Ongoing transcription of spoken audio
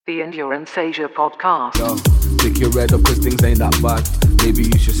The Endurance Asia podcast. Yo, pick your head up cause things ain't that bad. Maybe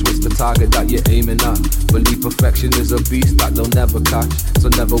you should switch the target that you're aiming at. Believe perfection is a beast that they'll never catch. So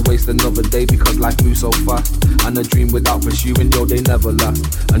never waste another day because life moves so fast. And a dream without pursuing, yo, they never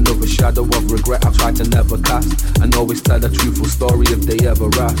last. Another shadow of regret I try to never cast. And always tell a truthful story if they ever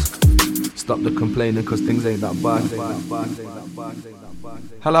ask. Stop the complaining cause things ain't that bad.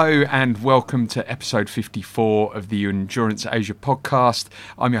 Hello and welcome to episode 54 of the Endurance Asia podcast.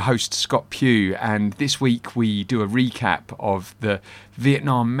 I'm your host Scott Pugh, and this week we do a recap of the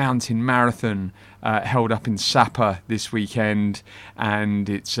Vietnam Mountain Marathon held up in Sapa this weekend, and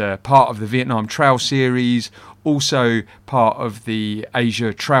it's part of the Vietnam Trail Series, also part of the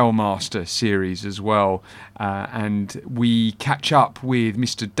Asia Trailmaster Series as well. And we catch up with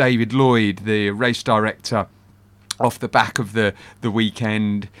Mr. David Lloyd, the race director, off the back of the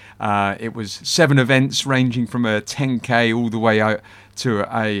weekend. It was 7 events ranging from a 10k all the way out to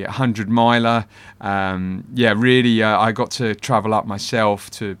a 100 miler. I got to travel up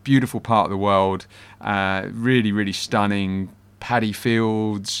myself to a beautiful part of the world. Really stunning paddy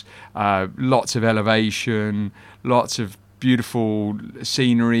fields, lots of elevation, lots of beautiful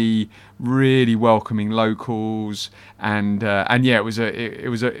scenery, really welcoming locals, and it was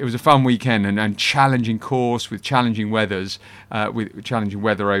a fun weekend and challenging course with challenging weather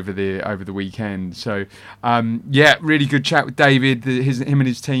over the weekend. So really good chat with David. Him and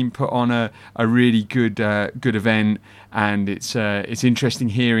his team put on a really good event, and it's interesting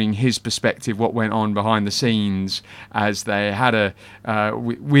hearing his perspective, what went on behind the scenes as they had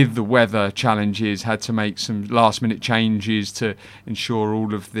with the weather challenges, had to make some last minute changes to ensure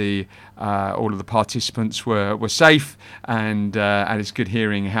all of the participants were safe, and it's good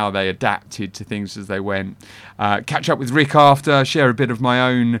hearing how they adapted to things as they went. Catch up with Rick after, share a bit of my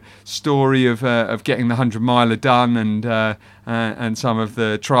own story of getting the 100 miler done, and some of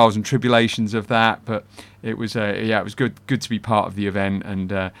the trials and tribulations of that. But it was good to be part of the event,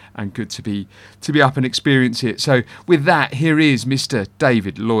 and good to be up and experience it. So with that, here is Mr.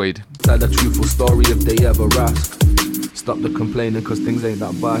 David Lloyd. Tell a truthful story if they ever ask. Stop the complaining cause things ain't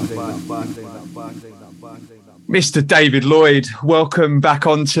that bad. Mr. David Lloyd, welcome back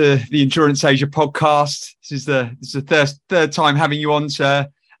onto the Endurance Asia podcast. This is the third time having you on, sir,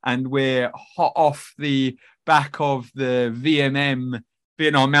 and we're hot off the back of the VMM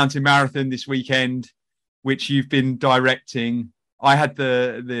Vietnam Mountain Marathon this weekend, which you've been directing. I had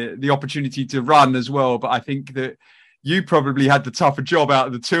the opportunity to run as well, but I think that you probably had the tougher job out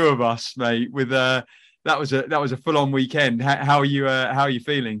of the two of us, mate. With that was a full-on weekend. How are you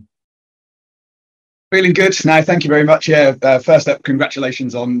feeling? Feeling good. No, thank you very much. Yeah, first up,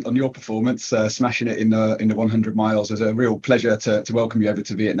 congratulations on your performance, smashing it in the 100 miles. It was a real pleasure to welcome you over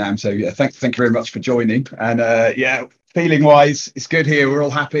to Vietnam. So yeah, thank you very much for joining. And feeling wise, it's good here. We're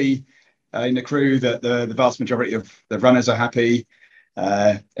all happy in the crew. That the vast majority of the runners are happy.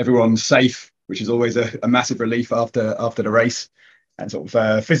 Everyone's safe, which is always a massive relief after the race. And sort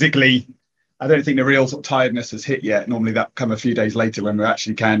of physically, I don't think the real sort of tiredness has hit yet. Normally that come a few days later when we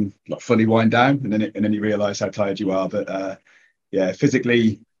actually can fully wind down, and then you realise how tired you are. But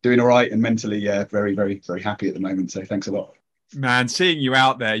physically doing all right, and mentally, very, very, very happy at the moment. So thanks a lot. Man, seeing you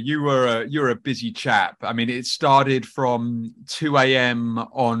out there, you're a busy chap. I mean, it started from 2 a.m.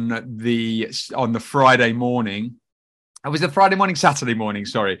 on the Friday morning. It was the Saturday morning,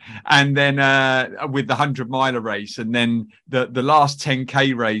 sorry. And then with the 100 miler race, and then the last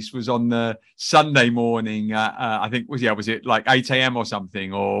 10k race was on the Sunday morning. I think was it like 8 a.m. or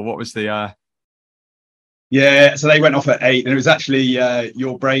something, or what was the? Yeah, so they went off at 8, and it was actually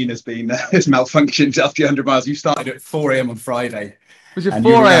your brain has malfunctioned after 100 miles. You started at 4 a.m. on Friday. Was it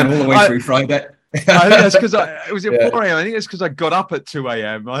 4 a.m. all the way through Friday? I think that's because it was at 4 a.m. I think it's because I got up at 2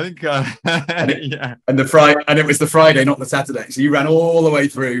 a.m. I think, And it was the Friday, not the Saturday. So you ran all the way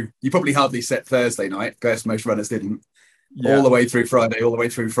through. You probably hardly set Thursday night, because most runners didn't. Yeah. All the way through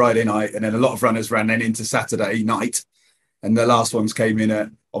Friday night, and then a lot of runners ran then into Saturday night, and the last ones came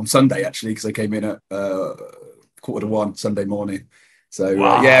in on Sunday actually, because they came in at 1:15 Sunday morning. So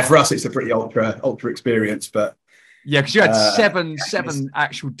wow. For us it's a pretty ultra experience, but. Yeah, because you had seven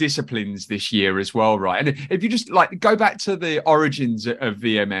actual disciplines this year as well, right? And if you just go back to the origins of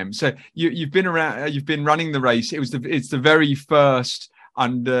VMM, so you've been around, you've been running the race. It's the very first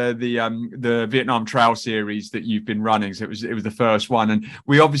under the Vietnam Trail Series that you've been running. So it was the first one, and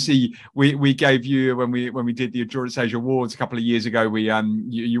we obviously we gave you when we did the Endurance Asia Awards a couple of years ago. We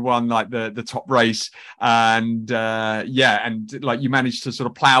you won the top race, and you managed to sort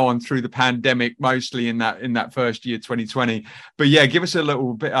of plow on through the pandemic mostly in that first year 2020. But yeah, give us a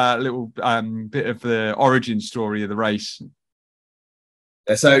little bit of the origin story of the race.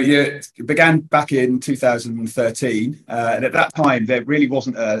 So yeah, it began back in 2013, and at that time there really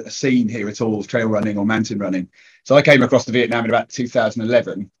wasn't a scene here at all of trail running or mountain running. So I came across to Vietnam in about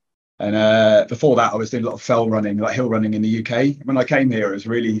 2011, and before that I was doing a lot of fell running, like hill running in the UK. When I came here, I was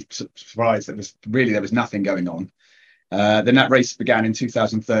really surprised that there was nothing going on. Then that race began in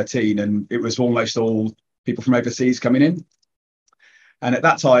 2013, and it was almost all people from overseas coming in. And at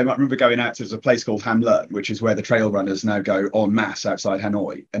that time, I remember going out to a place called Ham Luang, which is where the trail runners now go en masse outside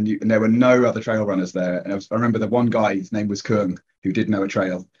Hanoi. And there were no other trail runners there. And I remember the one guy, his name was Kung, who did know a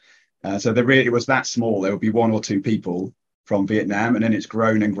trail. So it was that small. There would be one or two people from Vietnam, and then it's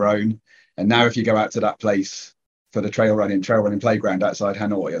grown and grown. And now if you go out to that place for the trail running playground outside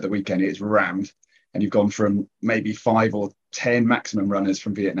Hanoi at the weekend, it's rammed. And you've gone from maybe 5 or 10 maximum runners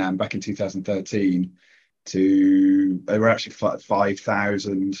from Vietnam back in 2013 to they were actually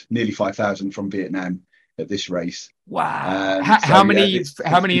 5,000, nearly 5,000 from Vietnam at this race. Wow. So, how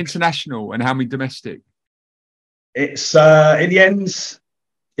many international and how many domestic? It's in the end,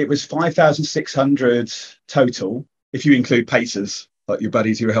 it was 5,600 total if you include pacers like your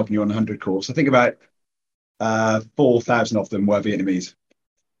buddies who were helping you on the 100 course. I think about 4,000 of them were Vietnamese,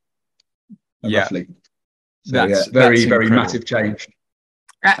 roughly. So That's very incredible. massive change.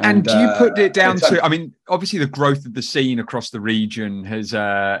 And do you put it down to? I mean, obviously, the growth of the scene across the region has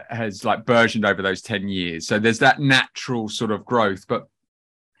like burgeoned over those 10 years. So there's that natural sort of growth. But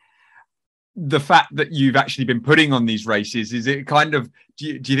the fact that you've actually been putting on these races, is it kind of? Do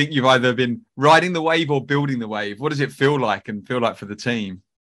you think you've either been riding the wave or building the wave? What does it feel like for the team?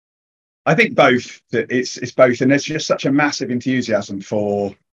 I think both. It's both, and there's just such a massive enthusiasm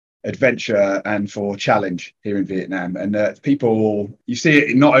for adventure and for challenge here in Vietnam. And people, you see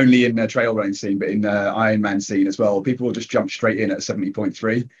it not only in the trail running scene, but in the Ironman scene as well. People will just jump straight in at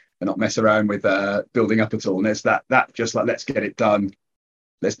 70.3 and not mess around with building up at all. And it's that just like, let's get it done.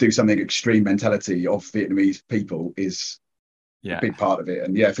 Let's do something extreme mentality of Vietnamese people is a big part of it.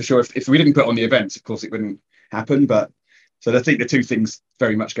 And yeah, for sure, if we didn't put on the events, of course, it wouldn't happen. But so I think the two things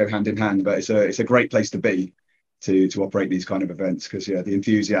very much go hand in hand, but it's a great place to be. To operate these kind of events, because the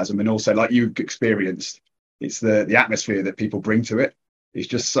enthusiasm, and also like you experienced, it's the atmosphere that people bring to it. It's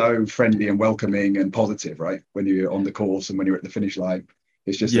just so friendly and welcoming and positive, right? When you're on the course and when you're at the finish line,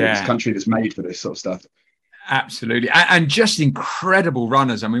 it's just it's a country that's made for this sort of stuff. Absolutely, and just incredible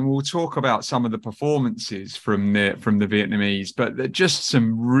runners. I mean, we'll talk about some of the performances from the Vietnamese, but just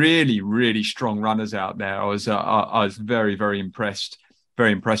some really, really strong runners out there. I was very, very impressed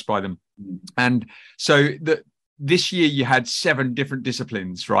by them. And so this year you had 7 different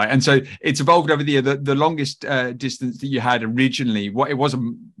disciplines, right? And so it's evolved over the year. The longest distance that you had originally, it was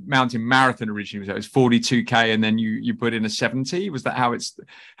a mountain marathon originally, so it was 42k, and then you put in a 70. Was that how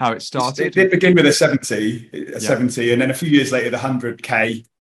it started? It did begin with a 70, and then a few years later the 100k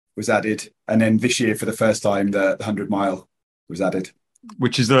was added, and then this year for the first time the 100-mile was added,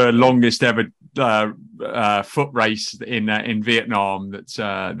 which is the longest ever foot race in Vietnam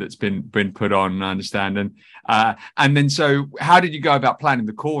that's been put on, I understand. And then, so how did you go about planning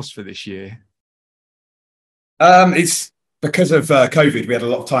the course for this year? It's because of COVID, we had a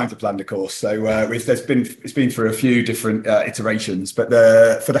lot of time to plan the course. So it's been through a few different iterations. But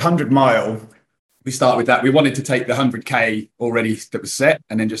for the 100-mile, we start with that. We wanted to take the 100k already that was set,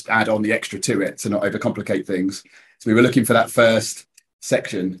 and then just add on the extra to it to not overcomplicate things. So we were looking for that first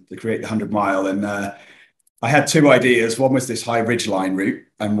section to create the 100-mile, and I had 2 ideas. One was this high ridgeline route,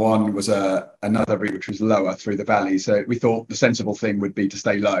 and one was another route which was lower through the valleys. So we thought the sensible thing would be to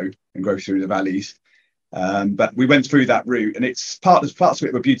stay low and go through the valleys. But we went through that route, and parts of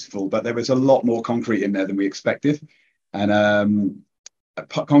it were beautiful, but there was a lot more concrete in there than we expected, and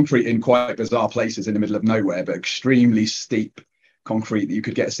concrete in quite bizarre places in the middle of nowhere, but extremely steep concrete that you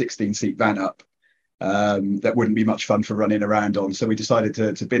could get a 16-seat van up. That wouldn't be much fun for running around on. So we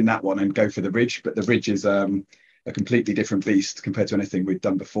decided to bin that one and go for the ridge. But the ridge is a completely different beast compared to anything we'd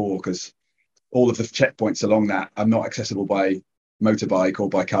done before, because all of the checkpoints along that are not accessible by motorbike or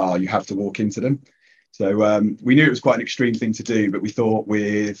by car. You have to walk into them. So we knew it was quite an extreme thing to do, but we thought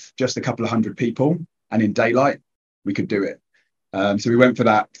with just a couple of 100 people and in daylight, we could do it. So we went for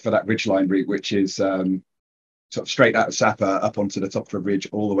that ridgeline route, which is sort of straight out of Sapa up onto the top of the ridge,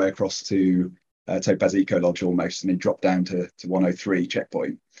 all the way across to Topaz Eco Lodge almost, and then drop down to 103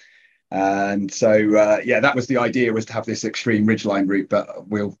 checkpoint. And so that was the idea, was to have this extreme ridgeline route, but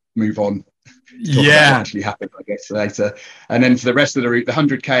we'll move on to talk about what actually happened, I guess, later. And then for the rest of the route, the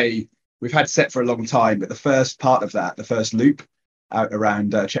 100k we've had set for a long time, but the first part of that, the first loop out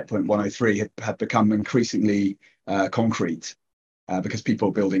around checkpoint 103 had become increasingly concrete because people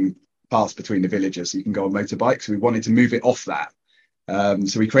are building paths between the villages so you can go on motorbikes. So we wanted to move it off that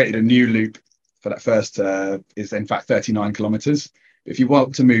So we created a new loop for that first, is in fact 39 kilometers. If you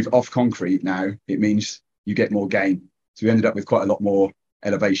want to move off concrete now, it means you get more gain. So we ended up with quite a lot more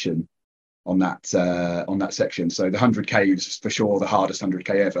elevation on that section. So the 100k was for sure the hardest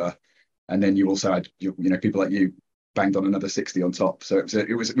 100k ever. And then you also had, people like you banged on another 60 on top. So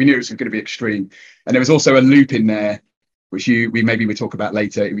it was we knew it was going to be extreme. And there was also a loop in there, which we talk about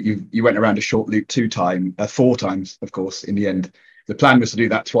later. You went around a short loop 4 times, of course, in the end. The plan was to do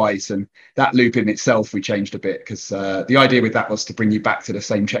that twice, and that loop in itself we changed a bit because the idea with that was to bring you back to the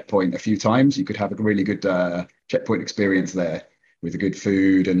same checkpoint a few times. You could have a really good checkpoint experience there with the good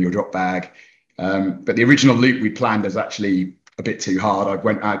food and your drop bag. But the original loop we planned was actually a bit too hard. I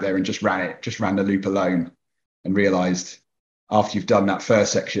went out there and just ran the loop alone, and realised after you've done that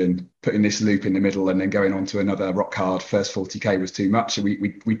first section, putting this loop in the middle and then going on to another rock hard first 40k was too much. So we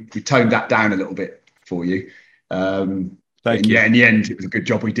toned that down a little bit for you. Thank you. Yeah, in the end, it was a good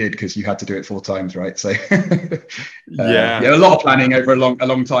job we did because you had to do it 4 times, right? So yeah, a lot of planning over a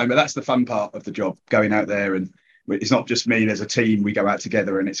long time, but that's the fun part of the job, going out there. And it's not just me, there's a team, we go out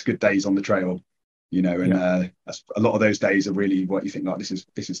together, and it's good days on the trail, and that's, a lot of those days are really what you think, like, this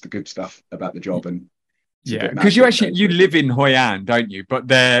is the good stuff about the job. And yeah, because you live in Hoi An, don't you? But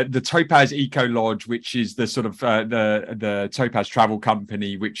the Topaz Eco Lodge, which is the sort of the Topaz travel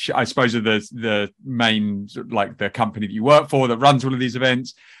company, which I suppose are the main, like, the company that you work for that runs all of these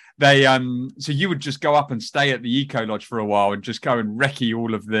events. They so you would just go up and stay at the Eco Lodge for a while and just go and recce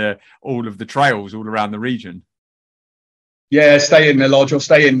all of the trails all around the region. Yeah, stay in the lodge, or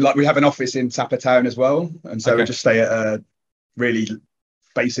stay in, like, we have an office in Sapa Town as well, and so we just stay at a really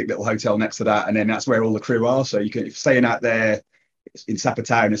basic little hotel next to that, and then that's where all the crew are. So if staying out there in Sapa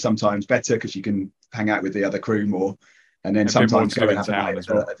Town is sometimes better because you can hang out with the other crew more, and then sometimes go and have a night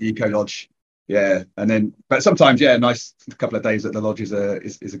at the Eco Lodge. Yeah, and then but sometimes a nice couple of days at the lodge is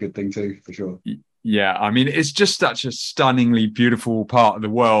a good thing too, for sure. Yeah, I mean, it's just such a stunningly beautiful part of the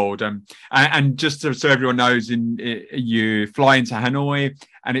world, and just so everyone knows, you fly into Hanoi,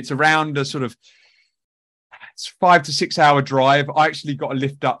 and it's around a sort of 5 to 6 hour drive. I actually got a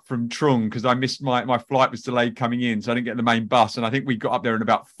lift up from Trung because I missed my flight was delayed coming in, so I didn't get the main bus, and I think we got up there in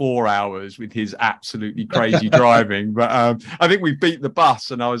about 4 hours with his absolutely crazy driving. But I think we beat the bus,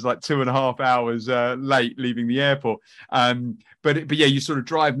 and I was like 2.5 hours late leaving the airport. But yeah, you sort of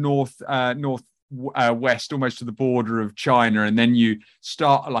drive north west, almost to the border of China, and then you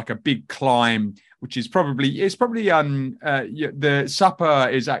start like a big climb, which is probably the Sapa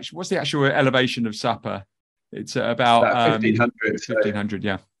is actually, what's the actual elevation of Sapa? It's about 1500. 1500,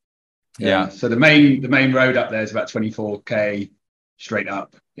 yeah. So the main road up there is about 24k straight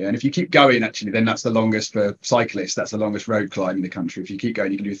up. Yeah, and if you keep going, actually, then that's the longest for cyclists. That's the longest road climb in the country. If you keep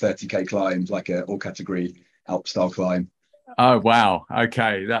going, you can do 30k climbs, like a all category Alp style climb. Oh wow!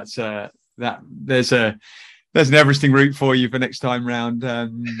 Okay, that's there's an Everesting route for you for next time round.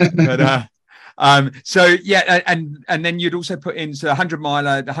 So yeah, and then you'd also put in the 100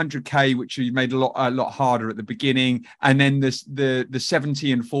 miler, the 100k, which you made a lot harder at the beginning, and then the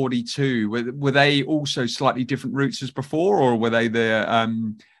 70 and 42. Were they also slightly different routes as before, or were they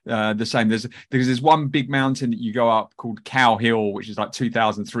the same? There's one big mountain that you go up called Cow Hill, which is like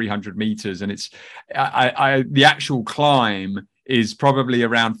 2,300 meters, and it's the actual climb is probably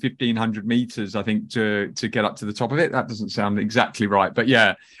around 1,500 meters, I think, to get up to the top of it. That doesn't sound exactly right, but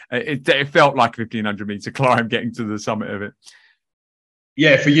yeah, it felt like a 1,500 meter climb getting to the summit of it.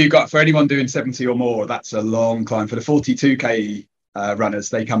 Yeah, for anyone doing 70 or more, that's a long climb. For the 42k runners,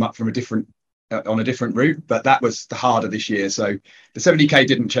 they come up from on a different route, but that was the harder this year. So the 70k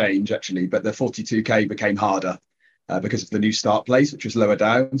didn't change actually, but the 42k became harder because of the new start place, which was lower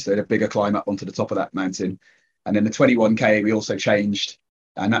down. So they had a bigger climb up onto the top of that mountain. And then the 21k we also changed,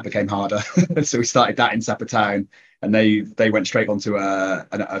 and that became harder. So we started that in Sapa Town, and they went straight onto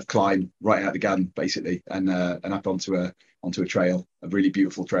a climb right out the gun basically, and up onto a trail, a really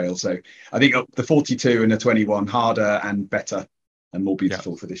beautiful trail. So I think the 42 and the 21 harder and better and more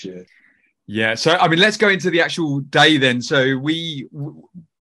beautiful for this year. Yeah. So I mean, let's go into the actual day then. So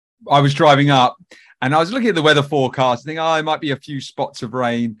I was driving up, and I was looking at the weather forecast, thinking, there might be a few spots of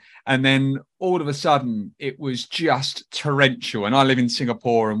rain. And then all of a sudden, it was just torrential. And I live in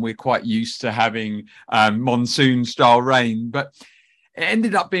Singapore, and we're quite used to having monsoon-style rain. But it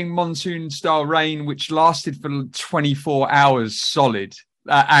ended up being monsoon-style rain, which lasted for 24 hours solid.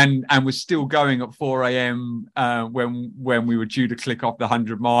 And was still going at 4 a.m. When we were due to click off the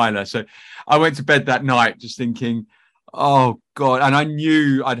 100 miler. So I went to bed that night just thinking, oh God. And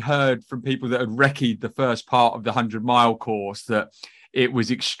I'd heard from people that had recce'd the first part of the 100 mile course that it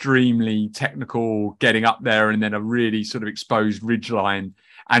was extremely technical getting up there, and then a really sort of exposed ridgeline.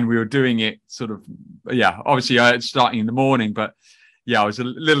 And we were doing it sort of, obviously starting in the morning, but I was a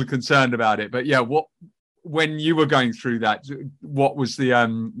little concerned about it. But when you were going through that, what was the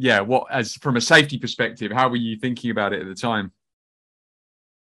as from a safety perspective, how were you thinking about it at the time?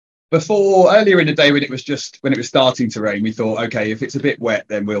 Earlier in the day, when it was starting to rain, we thought, okay, if it's a bit wet,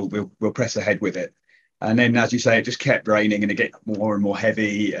 then we'll press ahead with it. And then, as you say, it just kept raining and it get more and more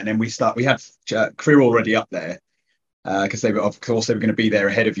heavy. And then we had crew already up there, because they were going to be there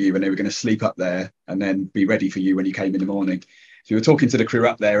ahead of you, and they were going to sleep up there and then be ready for you when you came in the morning. So we were talking to the crew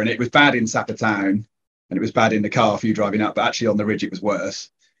up there, and it was bad in Sapper Town, and it was bad in the car for you driving up, but actually on the ridge it was worse.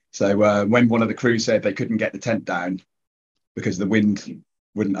 So when one of the crew said they couldn't get the tent down because the wind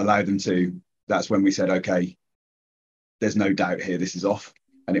wouldn't allow them to, that's when we said, okay, there's no doubt here, this is off.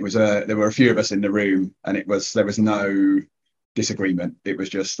 And it was there were a few of us in the room, and there was no disagreement. It was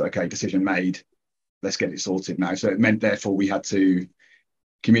just, okay, decision made, let's get it sorted now. So it meant, therefore, we had to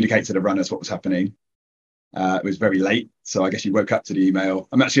communicate to the runners what was happening. It was very late, so I guess you woke up to the email.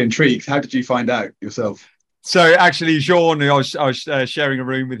 I'm actually intrigued. How did you find out yourself? So actually, Jean, I was sharing a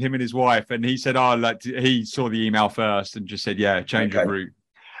room with him and his wife, and he said, he saw the email first and just said, change of route.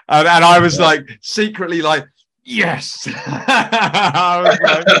 And I was like, secretly like, yes.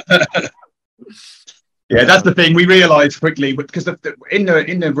 Yeah, that's the thing. We realised quickly, because in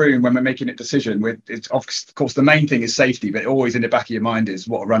the room when we're making a decision, it's of course the main thing is safety, but always in the back of your mind is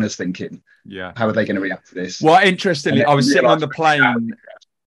what are runners thinking? Yeah, how are they going to react to this? Well, interestingly, I was sitting on the plane.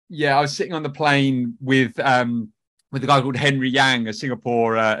 Yeah, I was sitting on the plane with a guy called Henry Yang, a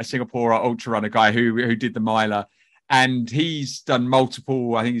Singapore ultra runner guy who did the miler, and he's done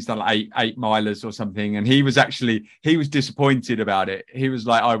multiple. I think he's done like eight milers or something, and he was disappointed about it. He was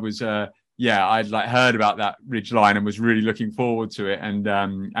like, I'd like heard about that ridge line and was really looking forward to it, and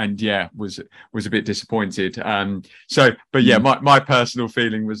was a bit disappointed. My personal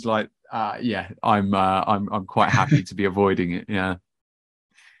feeling was like, I'm quite happy to be avoiding it. Yeah.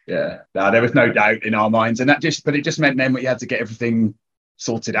 Yeah, no, there was no doubt in our minds, and it just meant then we had to get everything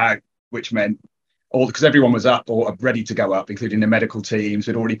sorted out, which meant because everyone was up or ready to go up, including the medical teams.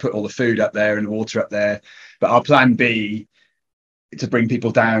 We'd already put all the food up there and water up there, but our plan B, to bring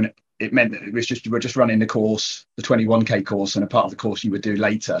people down, it meant that you were just running the course, the 21k course, and a part of the course you would do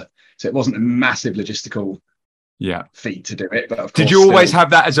later. So it wasn't a massive logistical feat to do it. But of course, did you always have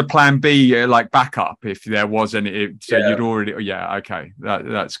that as a plan B, like backup, if there was any? You'd already, okay,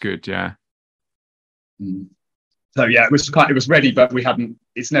 that's good, yeah. So it was ready, but we hadn't.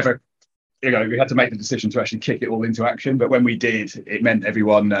 It's never, we had to make the decision to actually kick it all into action. But when we did, it meant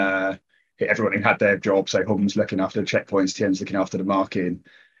everyone who had their job. So Hub's looking after the checkpoints, Tien's looking after the marking,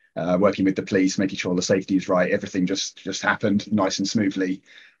 working with the police, making sure the safety is right. Everything just happened nice and smoothly,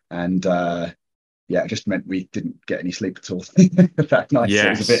 and it just meant we didn't get any sleep at all that night.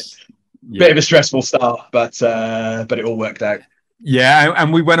 Yes. So it was a bit of a stressful start, but it all worked out. Yeah,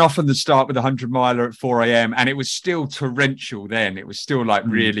 and we went off on the start with a 100-miler at 4 a.m. and it was still torrential then. It was still like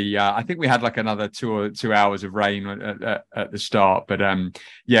really, I think we had like another 2 hours of rain at the start. But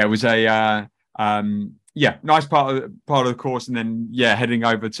it was a nice part of the course, and then heading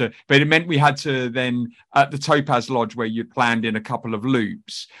over to. But it meant we had to then at the Topaz Lodge, where you'd planned in a couple of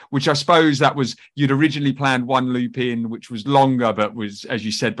loops, which I suppose that was you'd originally planned one loop in, which was longer, but was, as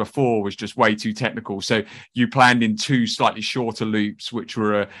you said before, was just way too technical. So you planned in 2 slightly shorter loops, which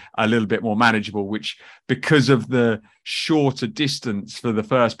were a little bit more manageable. Which, because of the shorter distance for the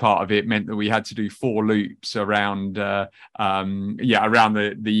first part of it, meant that we had to do 4 loops around around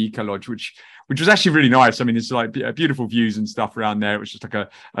the Eco Lodge, which was actually really nice. I mean, it's like beautiful views and stuff around there. It was just like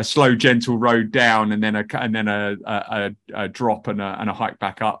a slow, gentle road down, and then a drop and a hike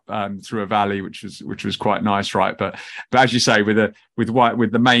back up through a valley, which was quite nice, right? But as you say, with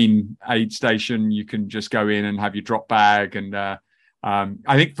the main aid station, you can just go in and have your drop bag. And I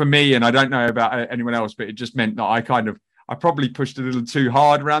think for me, and I don't know about anyone else, but it just meant that I probably pushed a little too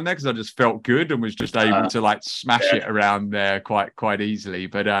hard around there because I just felt good and was just able to like smash it around there quite easily.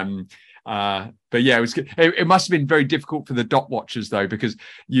 But it was good. It must have been very difficult for the dot watchers though, because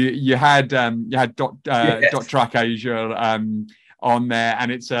you had dot track Asia on there,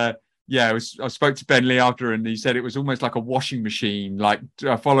 and it's I spoke to Ben Lee after, and he said it was almost like a washing machine, like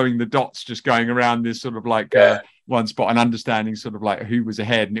following the dots, just going around this sort of like one spot and understanding sort of like who was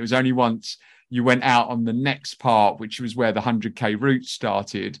ahead. And it was only once you went out on the next part, which was where the 100k route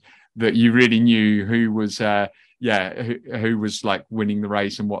started, that you really knew who was who was like winning the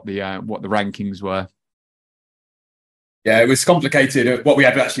race and what the rankings were. Yeah, it was complicated. What we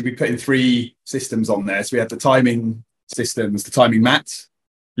had, we put in 3 systems on there. So we had the timing systems, the timing mats.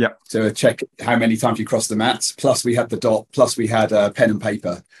 Yep. To check how many times you cross the mats. Plus we had the dot. Plus we had pen and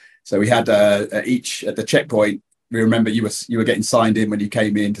paper. So we had each at the checkpoint. We remember you were getting signed in when you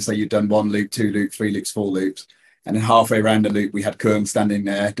came in to say you'd done 1 loop, 2 loops, 3 loops, 4 loops, and then halfway around the loop we had Kung standing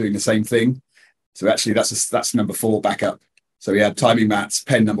there doing the same thing. So actually that's number 4 backup. So we had timing mats,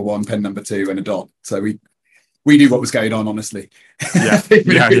 pen number 1, pen number 2, and a dot. So we knew what was going on, honestly. Yeah,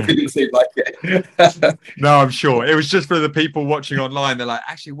 It didn't seem like it. No, I'm sure it was just for the people watching online. They're like,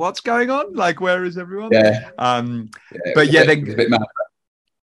 actually, what's going on? Like, where is everyone? Yeah. But yeah, it was a bit mad.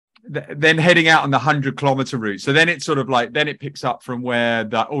 Then heading out on the 100-kilometer route. So then it's sort of like, then it picks up from where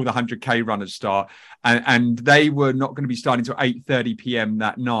all the 100K runners start. And they were not going to be starting until 8:30 p.m.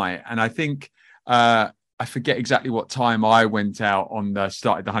 that night. And I think, I forget exactly what time I went out on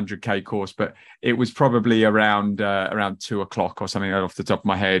started the 100K course, but it was probably around 2 o'clock or something off the top of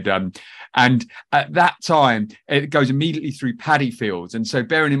my head. And at that time, it goes immediately through paddy fields. And so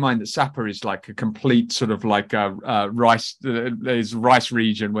bearing in mind that Sapa is like a complete sort of like a rice, there's rice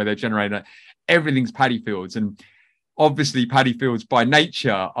region where they're generating everything's paddy fields. And obviously paddy fields by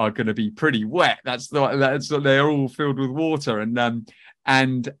nature are going to be pretty wet. They're all filled with water.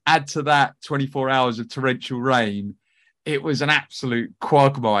 And add to that 24 hours of torrential rain, it was an absolute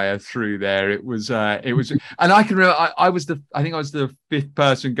quagmire through there. It was, and I can remember I think I was the 5th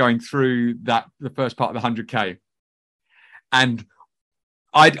person going through the first part of the 100K, and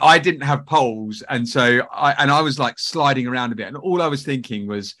I didn't have poles, and so I was like sliding around a bit, and all I was thinking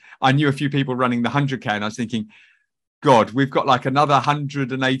was, I knew a few people running the 100K, and I was thinking, God, we've got like another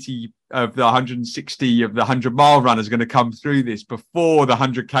 180 of the 160 of the 100-mile runners going to come through this before the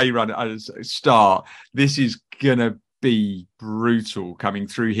 100K runners start. This is going to be brutal coming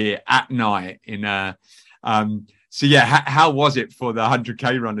through here at night. So yeah, how was it for the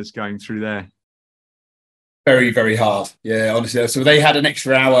 100K runners going through there? Very, very hard. Yeah, honestly. So they had an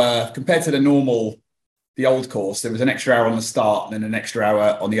extra hour compared to the old course. There was an extra hour on the start and then an extra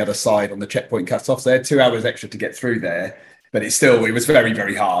hour on the other side on the checkpoint cutoff. So they had 2 hours extra to get through there, but it was very,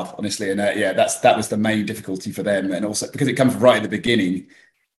 very hard, honestly. And that was the main difficulty for them. And also because it comes right at the beginning,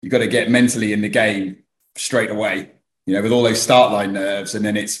 you've got to get mentally in the game straight away, with all those start line nerves, and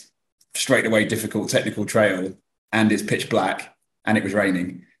then it's straight away difficult technical trail, and it's pitch black and it was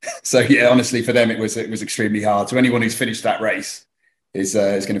raining. So yeah, honestly, for them it was extremely hard. So anyone who's finished that race is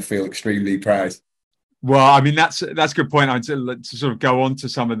going to feel extremely proud. Well, I mean, that's a good point. I'd to sort of go on to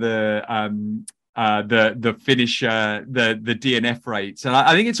some of the finish, the DNF rates. And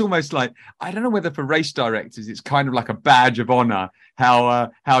I think it's almost like, I don't know whether for race directors, it's kind of like a badge of honor, how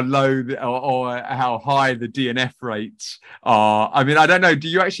low or how high the DNF rates are. I mean, I don't know. Do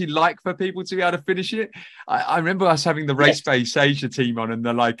you actually like for people to be able to finish it? I remember us having the Race Base Asia team on, and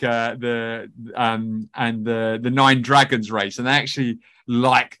the 9 Dragons race. And they actually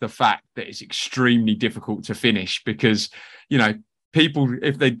like the fact that it's extremely difficult to finish because, people,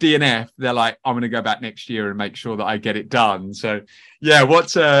 if they DNF, they're like, I'm going to go back next year and make sure that I get it done. So yeah,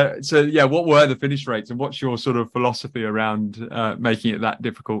 what were the finish rates, and what's your sort of philosophy around making it that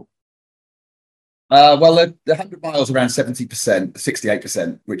difficult? Well, the 100 miles around 70%,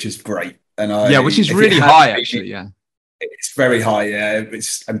 68%, which is great. And which is really high, actually. Yeah, it's very high. Yeah,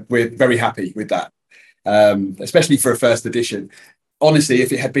 and we're very happy with that, especially for a first edition. Honestly,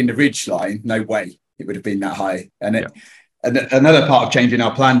 if it had been the ridge line, no way it would have been that high. And another part of changing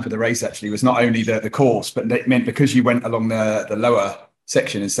our plan for the race actually was not only the course, but it meant because you went along the lower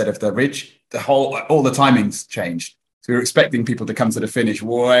section instead of the ridge, all the timings changed. So we were expecting people to come to the finish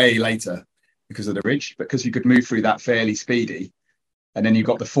way later because of the ridge, but because you could move through that fairly speedy. And then you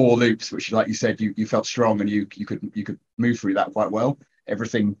got the 4 loops, which, like you said, you felt strong and you could move through that quite well.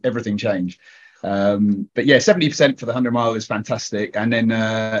 Everything changed. But yeah, 70% for the 100 mile is fantastic, and then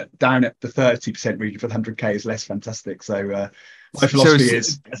down at the 30% region for the 100K is less fantastic. So my philosophy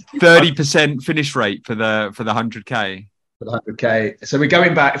is 30% finish rate for the 100K. For the 100K. So we're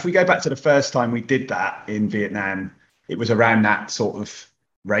going back. If we go back to the first time we did that in Vietnam, it was around that sort of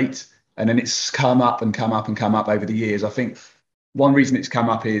rate, and then it's come up and come up and come up over the years. I think one reason it's come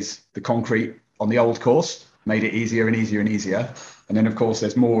up is the concrete on the old course made it easier and easier and easier. And then, of course,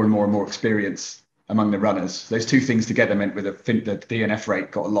 there's more and more and more experience among the runners. Those two things together meant the DNF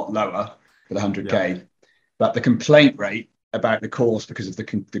rate got a lot lower for the 100K. Yeah. But the complaint rate about the course because of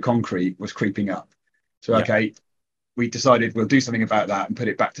the concrete was creeping up. So, okay, we decided we'll do something about that and put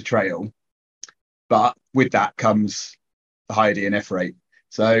it back to trail. But with that comes a higher DNF rate.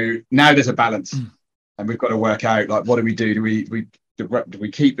 So now there's a balance. And we've got to work out, like, what do we do? Do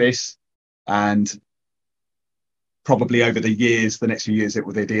we keep this? And probably over the next few years, the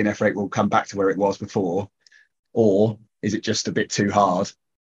DNF rate will come back to where it was before. or is it just a bit too hard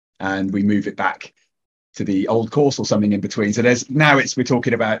and we move it back to the old course or something in between? So we're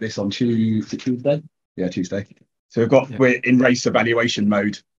talking about this on Tuesday. Yeah, Tuesday. So we're in race evaluation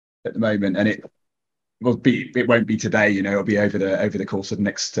mode at the moment, and it won't be today, you know, it'll be over the course of the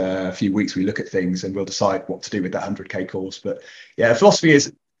next few weeks. We look at things and we'll decide what to do with that 100k course. But yeah, the philosophy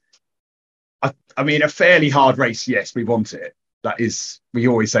is, I mean, a fairly hard race. Yes, we want it. We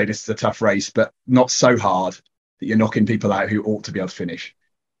always say this is a tough race, but not so hard that you're knocking people out who ought to be able to finish.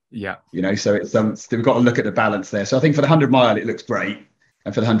 Yeah. You know, so we've got to look at the balance there. So I think for the 100 mile, it looks great.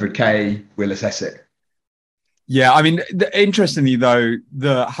 And for the 100k, we'll assess it. Yeah, I mean, interestingly though,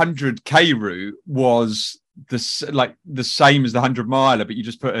 the 100k route was the same as the 100 miler, but you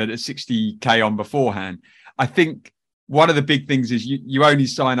just put a 60k on beforehand. I think one of the big things is you only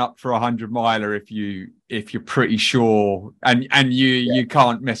sign up for a 100 miler if you're pretty sure, and you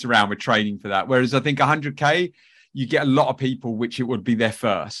can't mess around with training for that. Whereas I think 100k, you get a lot of people which it would be their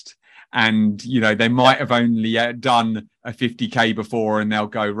first. And, you know, they might have only done a 50k before, and they'll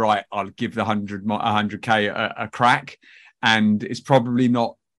go, right, I'll give the 100k a crack. And it's probably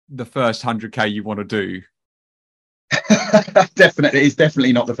not the first 100k you want to do. Definitely. It's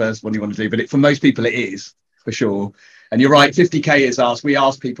definitely not the first one you want to do, but for most people it is, for sure. And you're right, 50k is we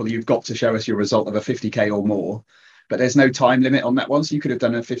ask people, you've got to show us your result of a 50k or more, but there's no time limit on that one. So you could have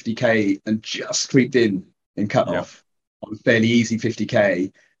done a 50k and just creeped in cut off on a fairly easy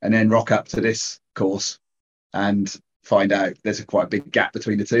 50k, and then rock up to this course and find out there's quite a big gap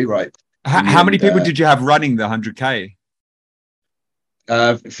between the two, right? How many people did you have running the 100k?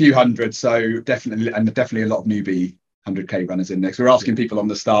 A few hundred, so definitely a lot of newbie 100k runners in there. So we're asking people on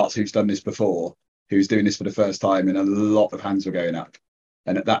the starts who's done this before, who's doing this for the first time, and a lot of hands were going up.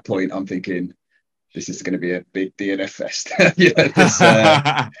 And at that point, I'm thinking, this is going to be a big DNF fest.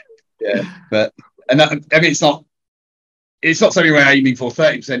 But I mean, it's not something we're aiming for.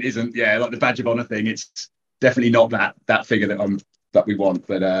 30% isn't, like the badge of honor thing. It's definitely not that figure that we want.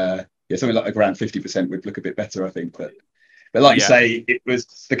 But something like around 50% would look a bit better, I think. But like you say,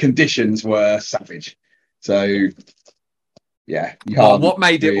 the conditions were savage. So what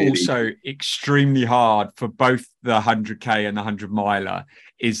made it also extremely hard for both the 100k and the 100 miler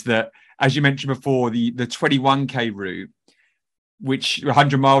is that, as you mentioned before, the 21k route, which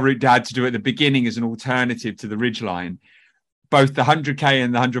 100 mile route had to do at the beginning as an alternative to the ridgeline, both the 100k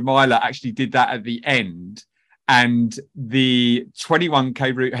and the 100 miler actually did that at the end. And the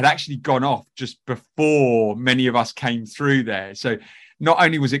 21k route had actually gone off just before many of us came through there. So not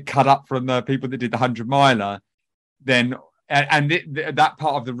only was it cut up from the people that did the 100 miler, then that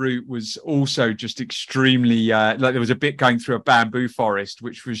part of the route was also just extremely like there was a bit going through a bamboo forest,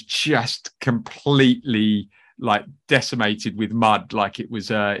 which was just completely like decimated with mud. Like it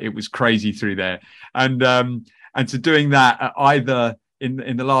was crazy through there. And to doing that at either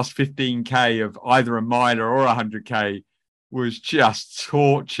in the last 15k of either a miler or 100k was just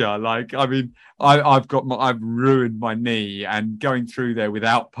torture. Like, I mean, I've ruined my knee, and going through there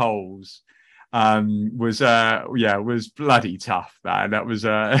without poles was bloody tough, man. That was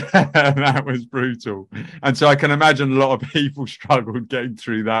that was brutal. And so I can imagine a lot of people struggled getting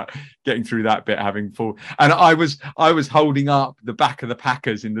through that bit, having full. And I was holding up the back of the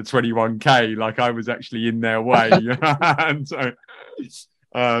Packers in the 21k, like I was actually in their way. And so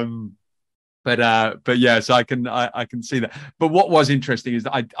but yeah, so I can see that. But what was interesting is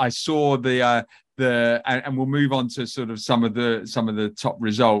that I saw and we'll move on to sort of some of the top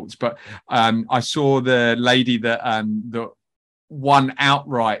results. But I saw the lady that won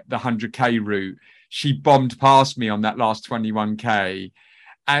outright the 100k route. She bombed past me on that last 21k,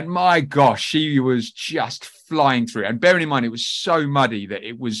 and my gosh, she was just flying through. And bearing in mind, it was so muddy that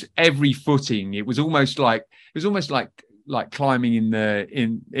it was every footing. It was almost like climbing in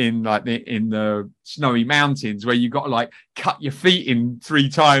the snowy mountains, where you got to like cut your feet in 3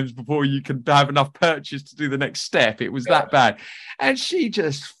 times before you can have enough purchase to do the next step. It was that bad. And she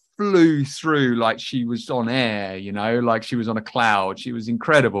just flew through like she was on air, like she was on a cloud. She was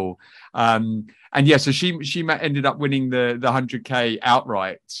incredible. So she ended up winning the 100k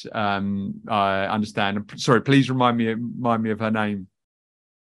outright. I understand. Sorry, please remind me of her name.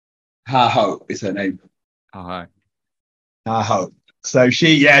 Ha Ho is her name. Oh, so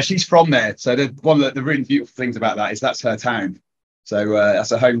she's from there. So one of the really beautiful things about that is that's her town. So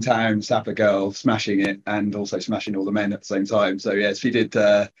that's a hometown Sapper girl, smashing it and also smashing all the men at the same time. So she did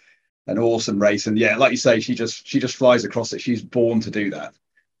an awesome race, and like you say, she just flies across it. She's born to do that,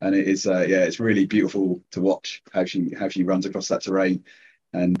 and it is it's really beautiful to watch how she runs across that terrain.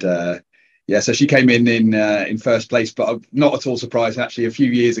 And so she came in first place, but I'm not at all surprised. Actually, a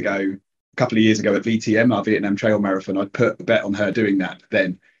few years ago, a couple of years ago at VTM, our Vietnam Trail Marathon. I'd put a bet on her doing that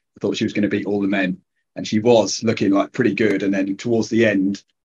then. I thought she was going to beat all the men, and she was looking like pretty good. And then towards the end,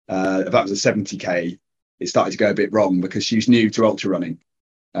 that was a 70k, it started to go a bit wrong because she was new to ultra running.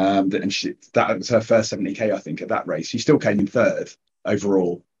 And that was her first 70k, I think, at that race. She still came in third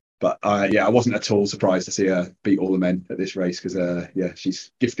overall. But I wasn't at all surprised to see her beat all the men at this race because,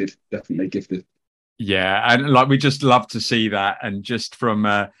 she's gifted, definitely gifted. Yeah, and like we just love to see that, and just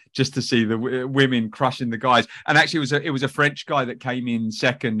to see the women crushing the guys. And actually, it was a French guy that came in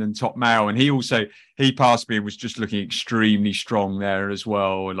second and top male, and he passed me and was just looking extremely strong there as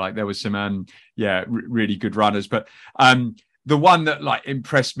well. Like there was some really good runners, but the one that like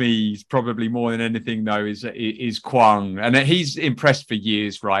impressed me probably more than anything though is Quang, and he's impressed for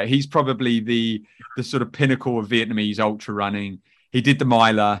years, right? He's probably the sort of pinnacle of Vietnamese ultra running. He did the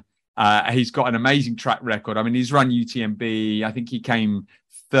miler. He's got an amazing track record. I mean, he's run UTMB. I think he came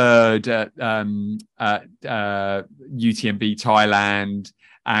third at UTMB Thailand,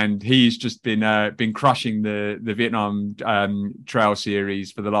 and he's just been crushing the Vietnam Trail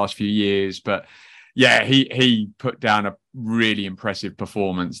Series for the last few years. But yeah, he put down a really impressive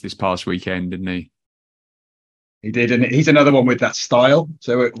performance this past weekend, didn't he? He did, and he's another one with that style.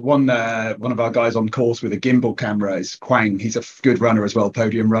 So one of our guys on course with a gimbal camera is Quang. He's a good runner as well,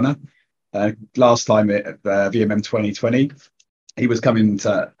 podium runner. Last time at VMM 2020, he was coming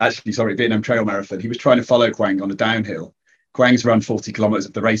to Vietnam Trail Marathon. He was trying to follow Quang on a downhill. Quang's run 40 kilometers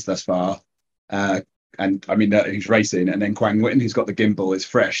of the race thus far. And I mean, he's racing, and then Quang Witten, who's got the gimbal, is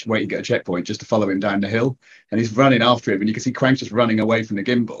fresh, waiting at a checkpoint just to follow him down the hill. And he's running after him, and you can see Quang's just running away from the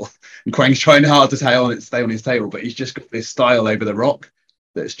gimbal. And Quang's trying hard to stay on his tail, but he's just got this style over the rock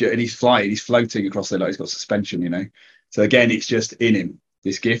and he's floating across the, like he's got suspension, you know. So again, it's just in him,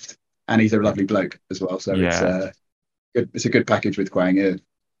 this gift, and he's a lovely bloke as well. So it's a good package with Quang. Yeah.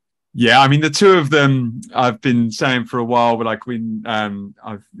 Yeah, I mean, the two of them, I've been saying for a while, but like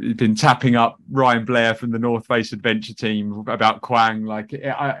I've been tapping up Ryan Blair from the North Face Adventure Team about Quang. Like,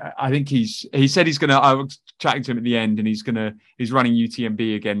 I think he said he's gonna. I was chatting to him at the end, and he's running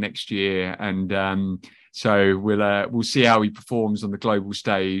UTMB again next year, and so we'll see how he performs on the global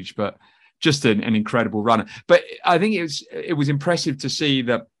stage. But just an incredible runner. But I think it was impressive to see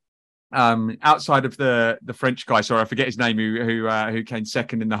that. Outside of the French guy, sorry, I forget his name, who came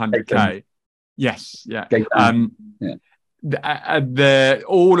second in the 100k. Yes, yeah.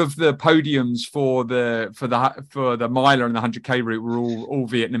 All of the podiums for the miler and the 100k route were all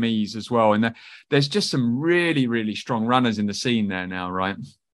Vietnamese as well, and there's just some really, really strong runners in the scene there now, right?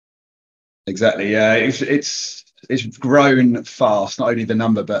 Exactly. Yeah, it's grown fast. Not only the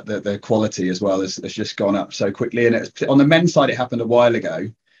number, but the quality as well has just gone up so quickly. And on the men's side, it happened a while ago.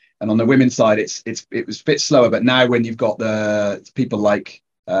 And on the women's side, it was a bit slower. But now when you've got the people like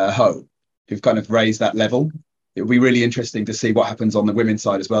Ho, who've kind of raised that level, it'll be really interesting to see what happens on the women's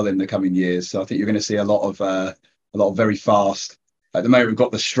side as well in the coming years. So I think you're going to see a lot of very fast. At the moment, we've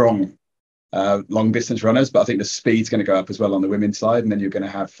got the strong long distance runners, but I think the speed's going to go up as well on the women's side. And then you're going to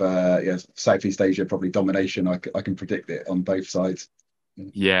have Southeast Asia probably domination. I can predict it on both sides.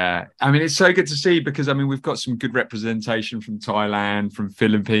 Yeah, I mean, it's so good to see, because I mean, we've got some good representation from Thailand, from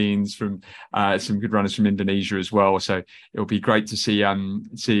Philippines, from some good runners from Indonesia as well. So it'll be great to see the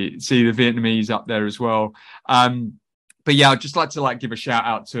Vietnamese up there as well. But yeah, I'd just like to give a shout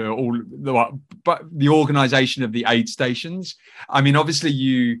out to all the organisation of the aid stations. I mean, obviously, do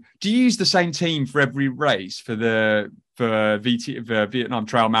you use the same team for every race for Vietnam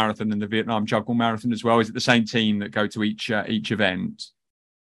Trail Marathon and the Vietnam Juggle Marathon as well? Is it the same team that go to each event?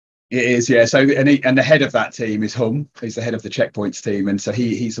 It is, yeah. So and the head of that team is Hung. He's the head of the checkpoints team, and so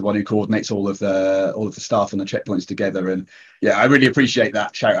he's the one who coordinates all of the staff on the checkpoints together. And yeah, I really appreciate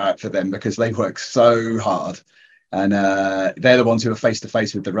that shout out for them, because they work so hard, and they're the ones who are face to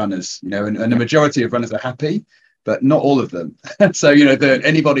face with the runners, you know. And the majority of runners are happy, but not all of them. So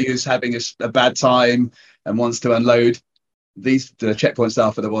anybody who's having a bad time and wants to unload, the checkpoint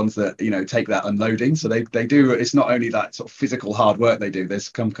staff are the ones that take that unloading. So they do. It's not only that sort of physical hard work they do. There's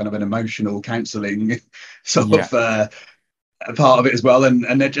some kind of an emotional counselling sort of part of it as well,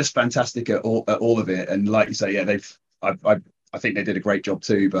 and they're just fantastic at all of it. And like you say, yeah, I think they did a great job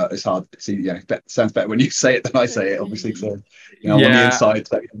too. But it's hard to see. Yeah, sounds better when you say it than I say it, obviously. So on the inside,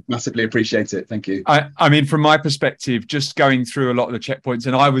 so massively appreciate it. Thank you. I mean, from my perspective, just going through a lot of the checkpoints,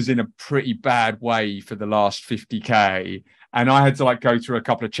 and I was in a pretty bad way for the last 50k. And I had to go through a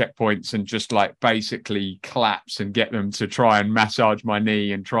couple of checkpoints and just basically collapse and get them to try and massage my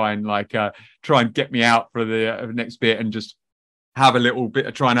knee and try and get me out for the next bit, and just have a little bit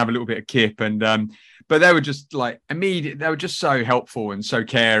of kip. And but they were just like immediate. They were just so helpful and so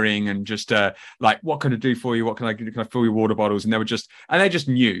caring, and just like, what can I do for you? What can I do? Can I fill your water bottles? And they just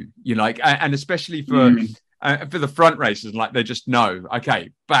knew, like, and especially for the front races, like they just know,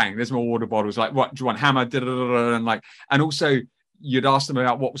 okay, bang, there's more water bottles. Like, what do you want? Hammer, and like, and also you'd ask them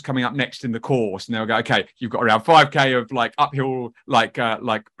about what was coming up next in the course, and they'll go, okay, you've got around 5k of like uphill, like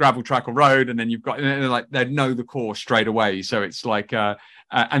gravel track or road, and then you've got, and like they'd know the course straight away. So it's like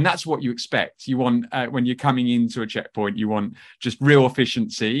and that's what you expect. You want when you're coming into a checkpoint, you want just real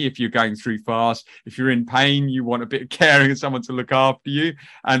efficiency. If you're going through fast, if you're in pain, you want a bit of caring and someone to look after you.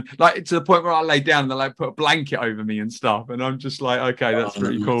 And like to the point where I lay down and they like put a blanket over me and stuff, and I'm just like, okay, that's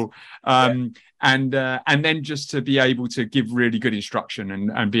pretty cool. And then just to be able to give really good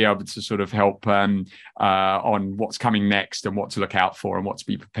instruction and be able to sort of help on what's coming next and what to look out for and what to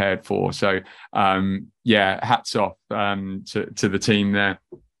be prepared for. So hats off to the team there.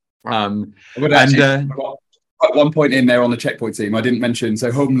 At one point in there on the checkpoint team, I didn't mention,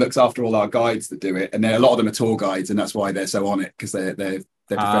 so Hum looks after all our guides that do it, and a lot of them are tour guides, and that's why they're so on it, because they're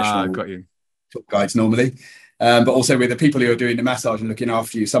professional got you. tour guides normally. But also with the people who are doing the massage and looking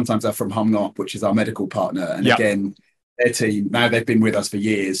after you, sometimes they're from Humnop, which is our medical partner. And again, their team, now they've been with us for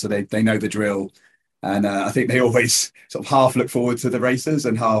years, so they know the drill. And I think they always sort of half look forward to the races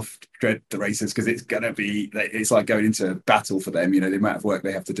and half dread the races, because it's like going into battle for them, the amount of work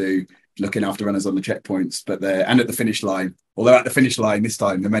they have to do looking after runners on the checkpoints, and at the finish line. Although at the finish line this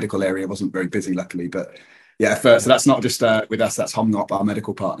time, the medical area wasn't very busy, luckily. But yeah, so that's not just with us, that's Humnop, our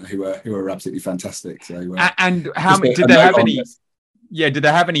medical partner, who are absolutely fantastic. So and how many did they have any? Yeah, did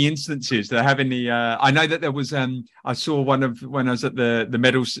they have any instances? Did they have any? I know that there was. I saw when I was at the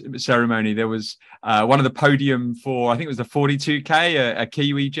medal ceremony. There was one of the podium for, I think it was the 42k, a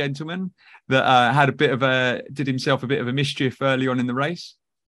Kiwi gentleman that did himself a bit of a mischief early on in the race.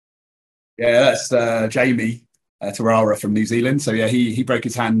 Yeah, that's Jamie Tarara from New Zealand. So yeah, he broke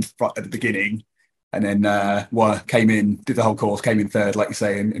his hand at the beginning, and then came in, did the whole course, came in third, like you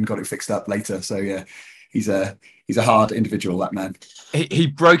say, and got it fixed up later. So yeah, he's a hard individual, that man. He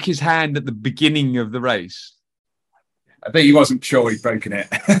broke his hand at the beginning of the race. I think he wasn't sure he'd broken it,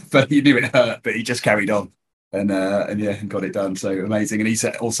 but he knew it hurt, but he just carried on and got it done. So amazing. And he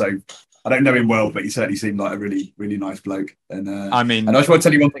said also, I don't know him well, but he certainly seemed like a really, really nice bloke. And and I just want to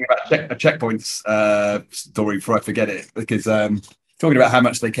tell you one thing about a checkpoints story before I forget it, because talking about how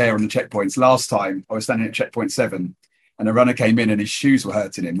much they care on the checkpoints. Last time I was standing at checkpoint 7, and a runner came in and his shoes were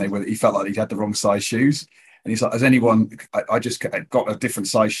hurting him. He felt like he'd had the wrong size shoes. And he's like, has anyone, I just got a different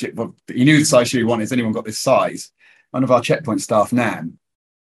size shoe. Well, he knew the size shoe he wanted. Has anyone got this size? One of our checkpoint staff, Nan,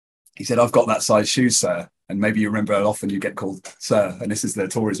 he said, I've got that size shoes, sir. And maybe you remember how often you get called sir. And this is the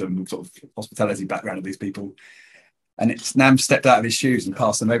tourism sort of hospitality background of these people. And Nam stepped out of his shoes and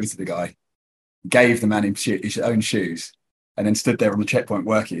passed them over to the guy, gave the man his own shoes, and then stood there on the checkpoint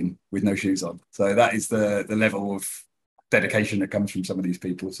working with no shoes on. So that is the level of dedication that comes from some of these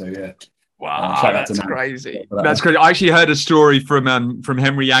people. So yeah. Wow, that's crazy. That's crazy. I actually heard a story from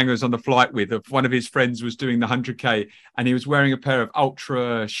Henry Yang, who was on the flight with, of one of his friends was doing the 100k, and he was wearing a pair of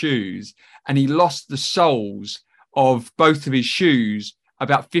ultra shoes, and he lost the soles of both of his shoes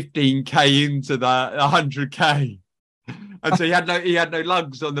about 15k into the 100k. And so he had no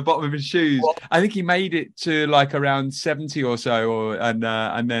lugs on the bottom of his shoes. I think he made it to like around 70 or so, and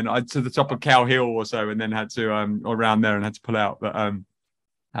then to the top of Cow Hill or so, and then had to around there and had to pull out.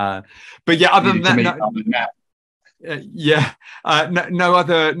 But yeah, other than that,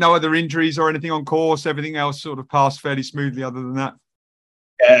 no other injuries or anything on course. Everything else sort of passed fairly smoothly. Other than that,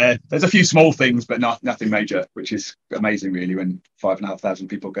 there's a few small things, but nothing major, which is amazing, really, when 5,500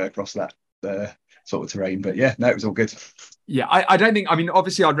 people go across that sort of terrain. But yeah, no, it was all good. Yeah, I don't think. I mean,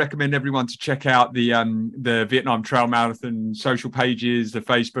 obviously, I'd recommend everyone to check out the Vietnam Trail Marathon social pages, the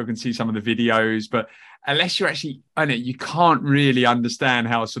Facebook, and see some of the videos. But unless you're actually on it, you can't really understand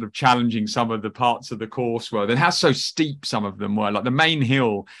how sort of challenging some of the parts of the course were, and how so steep some of them were. Like the main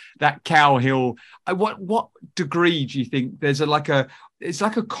hill, that Cow Hill. What degree do you think there's it's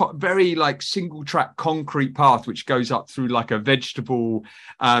like a very like single track concrete path which goes up through like a vegetable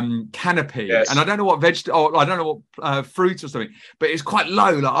canopy. Yes. And I don't know what I don't know what fruit or something, but it's quite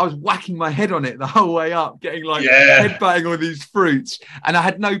low. Like I was whacking my head on it the whole way up, getting like headbutting on these fruits, and I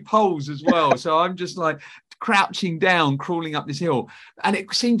had no poles as well. So I'm just like crouching down, crawling up this hill, and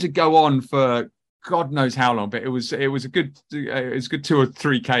it seemed to go on for God knows how long, but it was a good 2 or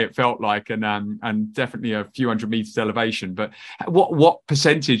 3k it felt like, and definitely a few hundred meters elevation. But what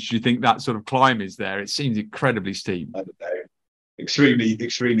percentage do you think that sort of climb is there? It seems incredibly steep. I don't know.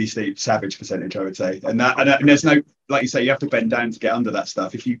 Extremely steep, savage percentage, I would say. And there's no, like you say, you have to bend down to get under that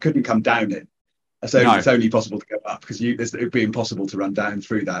stuff. If you couldn't come down it, So No. it's only possible to go up because it would be impossible to run down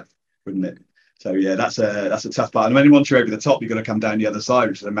through that, wouldn't it? So yeah, that's a tough part. And then once you're over the top, you've got to come down the other side,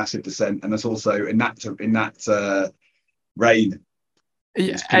 which is a massive descent. And that's also in that rain.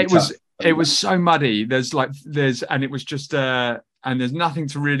 Yeah, It's pretty tough. it was so muddy. And it was just and there's nothing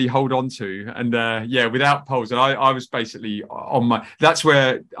to really hold on to. And yeah, without poles. And I was basically on my. That's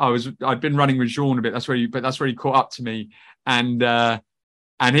where I'd been running with Jean a bit. That's where he caught up to me,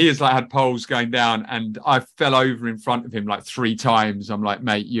 and he has had poles going down, and I fell over in front of him 3 times. I'm like,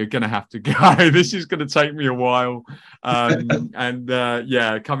 mate, you're gonna have to go. This is gonna take me a while. And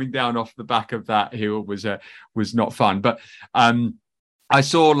yeah, coming down off the back of that hill was not fun. But I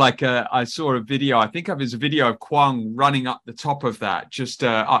saw a video. I think it was a video of Kwang running up the top of that, just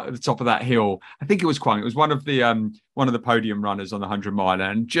up the top of that hill. I think it was Kwang. It was one of the podium runners on the 100 mile,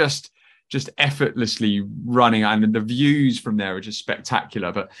 and just effortlessly running, and the views from there are just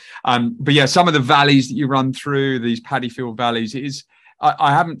spectacular. But yeah, some of the valleys that you run through, these paddy field valleys,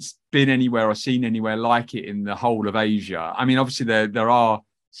 I haven't been anywhere or seen anywhere like it in the whole of Asia. I mean, obviously there are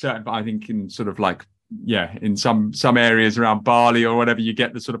certain, but I think in sort of in some areas around Bali or whatever, you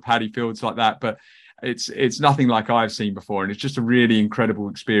get the sort of paddy fields like that, but it's nothing like I've seen before. And it's just a really incredible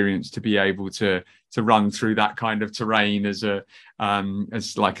experience to be able to run through that kind of terrain as a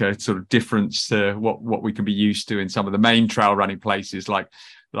sort of difference to what we can be used to in some of the main trail running places like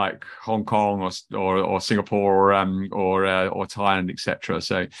Hong Kong or Singapore or Thailand, etc.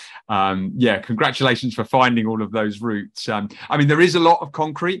 So yeah, congratulations for finding all of those routes. I mean, there is a lot of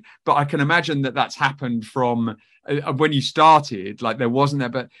concrete, but I can imagine that's happened from when you started, there wasn't there,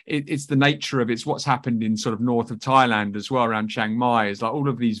 but it's the nature of it's what's happened in sort of north of Thailand as well, around Chiang Mai, is all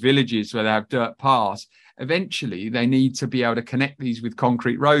of these villages where they have dirt paths. Eventually they need to be able to connect these with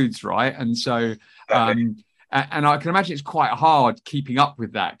concrete roads, right? And so and I can imagine it's quite hard keeping up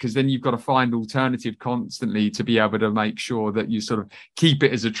with that, because then you've got to find alternative constantly to be able to make sure that you sort of keep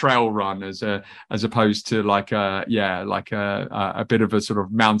it as a trail run as opposed to a bit of a sort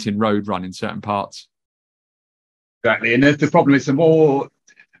of mountain road run in certain parts. Exactly, and the problem is the more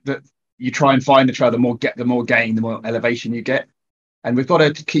that you try and find the trail, the more gain, the more elevation you get, and we've got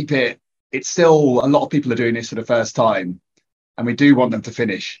to keep it. It's still a lot of people are doing this for the first time, and we do want them to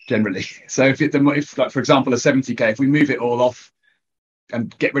finish generally. So if for example, a 70k, if we move it all off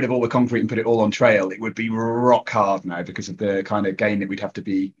and get rid of all the concrete and put it all on trail, it would be rock hard now because of the kind of gain that we'd have to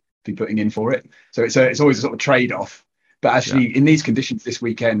be putting in for it. So it's always a sort of trade-off. But actually, in these conditions this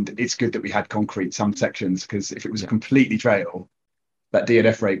weekend, it's good that we had concrete some sections, because if it was a completely trail, that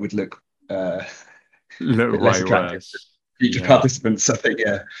DNF rate would look less attractive to future participants. I think,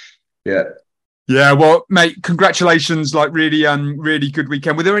 yeah. Well, mate, congratulations! Really good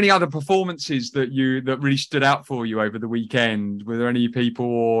weekend. Were there any other performances that really stood out for you over the weekend? Were there any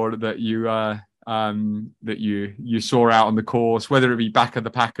people that you saw out on the course, whether it be back of the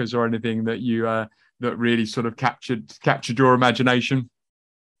packers or anything that you that really sort of captured your imagination?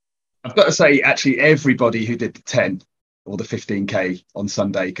 I've got to say, actually, everybody who did the 10 or the 15k on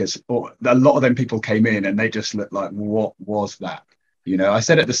Sunday, because a lot of them people came in and they just looked like, what was that? I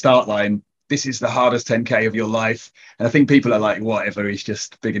said at the start line, this is the hardest 10k of your life, and I think people are like, whatever, he's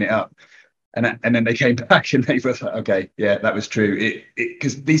just bigging it up. And then they came back and they were like, okay, yeah, that was true.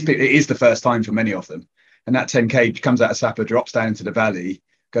 Because these people, it is the first time for many of them, and that 10k comes out of Sapa, drops down to the valley,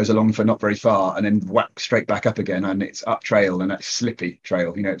 goes along for not very far, and then whacks straight back up again, and it's up trail, and that's slippy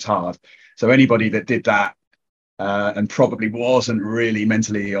trail. It's hard. So anybody that did that and probably wasn't really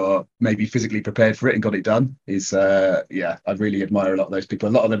mentally or maybe physically prepared for it and got it done is I really admire a lot of those people.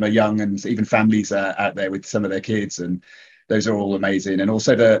 A lot of them are young, and even families out there with some of their kids, and those are all amazing. And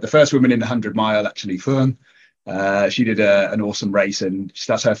also the first woman in the 100 mile, actually, Fern, she did an awesome race, and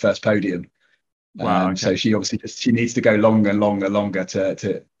that's her first podium. Wow, okay. So she obviously she needs to go longer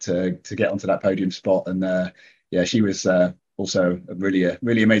to get onto that podium spot. And she was also a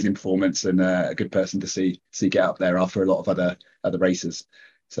really amazing performance, and a good person to see get up there after a lot of other races.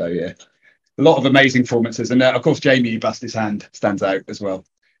 So yeah, a lot of amazing performances, and of course Jamie bust his hand stands out as well,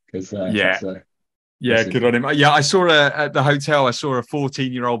 because good on him. Yeah, I saw at the hotel. I saw a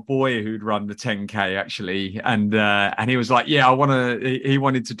 14-year-old boy who'd run the 10k actually, and he was like, "Yeah, I want to." He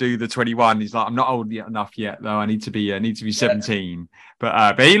wanted to do the 21. He's like, "I'm not old enough yet, though. I need to be 17."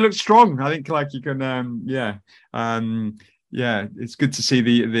 But he looks strong. I think you can. It's good to see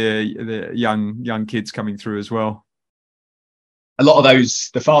the young kids coming through as well. A lot of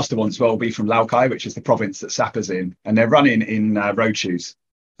those, the faster ones, will be from Laokai, which is the province that Sapa's in, and they're running in road shoes.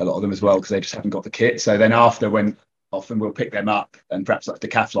 A lot of them as well, because they just haven't got the kit. So then often we'll pick them up, and perhaps like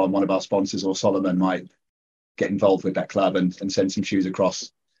Decathlon, one of our sponsors, or Solomon might get involved with that club and send some shoes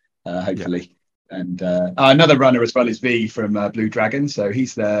across, hopefully. And another runner as well is V from Blue Dragon. So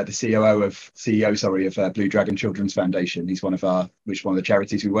he's the CEO of Blue Dragon Children's Foundation. He's one of the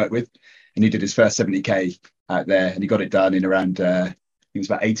charities we work with, and he did his first 70k out there, and he got it done in around I think it was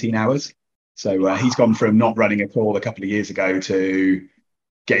about 18 hours. So he's gone from not running at all a couple of years ago to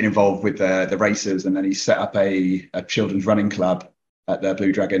getting involved with the races, and then he set up a children's running club at the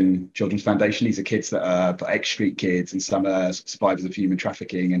Blue Dragon Children's Foundation. These are kids that are ex-street kids, and some are survivors of human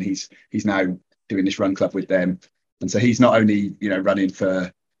trafficking, and he's now doing this run club with them. And so he's not only running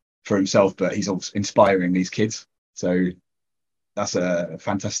for himself, but he's also inspiring these kids. So that's a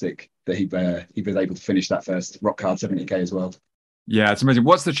fantastic that he was able to finish that first rock hard 70k as well. Yeah, it's amazing.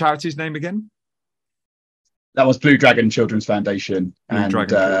 What's the charity's name again? That was Blue Dragon Children's Foundation. So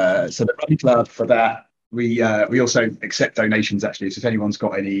the run club for that, we also accept donations actually. So if anyone's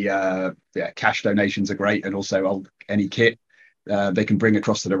got any cash donations are great, and also any kit they can bring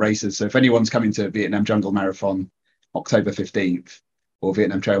across to the races. So if anyone's coming to Vietnam Jungle Marathon October 15th or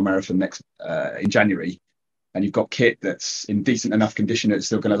Vietnam Trail Marathon next in January, and you've got kit that's in decent enough condition that's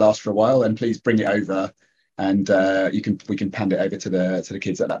still going to last for a while, then please bring it over, and we can hand it over to the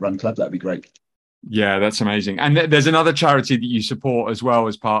kids at that run club. That'd be great. Yeah, that's amazing. And there's another charity that you support as well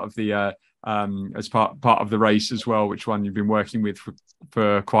as part of the part of the race as well. Which one you've been working with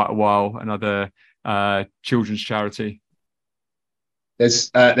for quite a while? Another children's charity.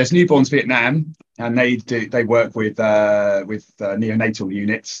 There's Newborns Vietnam, and they work with neonatal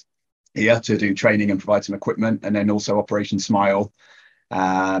units here to do training and provide some equipment, and then also Operation Smile,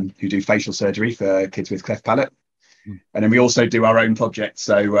 who do facial surgery for kids with cleft palate. And then we also do our own projects.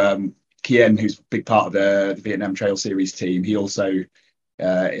 So Kien, who's a big part of the Vietnam Trail Series team, he also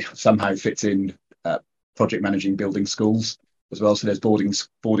somehow fits in project managing building schools as well. So there's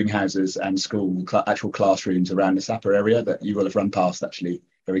boarding houses and actual classrooms around the Sapper area that you will have run past, actually,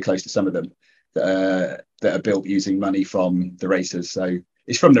 very close to some of them, that are built using money from the racers. So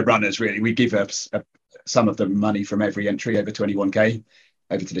it's from the runners, really. We give some of the money from every entry over 21k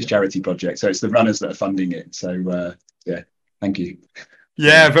over to this charity project. So it's the runners that are funding it. So thank you.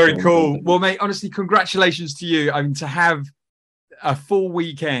 Yeah, very cool. Well, mate, honestly, congratulations to you. I mean, to have a full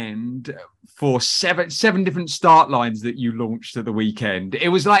weekend for seven different start lines that you launched at the weekend. It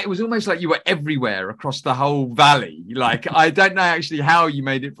was almost like you were everywhere across the whole valley. Like, I don't know actually how you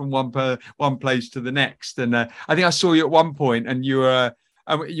made it from one place to the next. And I think I saw you at one point, and you were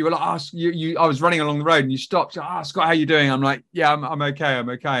like, I was running along the road, and you stopped. Scott, how you doing? I'm like, yeah, I'm okay. I'm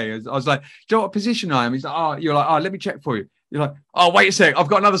okay. I was like, do you know what position I am? He's like, you're like, let me check for you. You're like, wait a sec, I've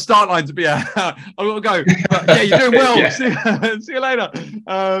got another start line to be at. I've got to go. But, yeah, you're doing well. Yeah. See you later.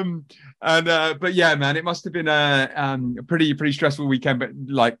 But yeah, man, it must have been a pretty stressful weekend. But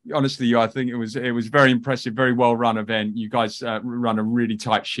like, honestly, I think it was very impressive, very well run event. You guys run a really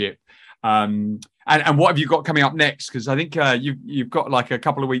tight ship. And what have you got coming up next? Because I think you've got like a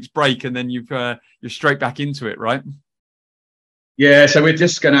couple of weeks break, and then you're straight back into it, right? Yeah, so we're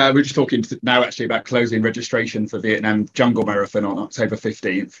just talking now actually about closing registration for Vietnam Jungle Marathon on October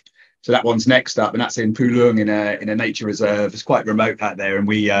 15th. So that one's next up, and that's in Phu Luong in a nature reserve. It's quite remote out there, and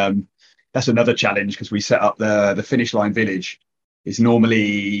we that's another challenge because we set up the finish line village. It's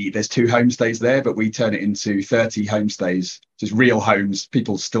normally there's 2 homestays there, but we turn it into 30 homestays, just real homes,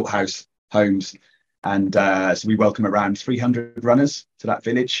 people's stilt house homes. And so we welcome around 300 runners to that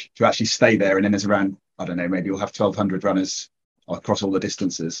village to actually stay there, and then there's around, I don't know, maybe we'll have 1,200 runners across all the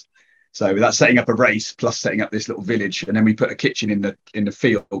distances. So that's setting up a race plus setting up this little village, and then we put a kitchen in the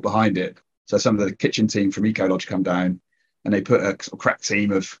field behind it. So some of the kitchen team from Eco Lodge come down, and they put a sort of crack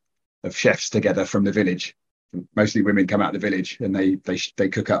team of chefs together from the village. Mostly women come out of the village, and they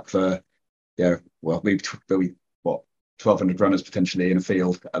cook up for maybe 1,200 runners potentially in a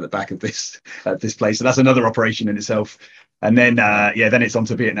field at the back of this place. So that's another operation in itself. And then then it's on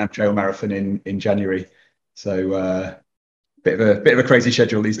to Vietnam Trail Marathon in January. So bit of a crazy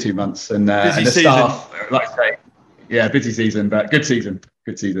schedule these 2 months, and the staff, like I say, busy season, but good season.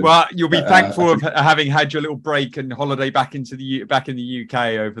 Well, you'll be thankful of having had your little break and holiday back in the UK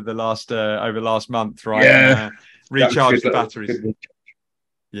over the last month, right? Yeah, recharge the batteries.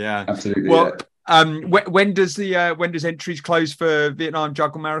 Yeah, absolutely. Well, when does entries close for Vietnam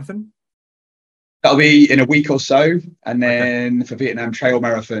Jungle Marathon? That'll be in a week or so, and then for Vietnam Trail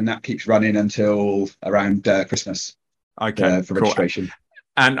Marathon, that keeps running until around Christmas. Okay, for registration. Cool.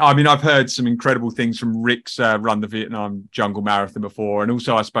 And I mean, I've heard some incredible things from Rick's run the Vietnam Jungle Marathon before, and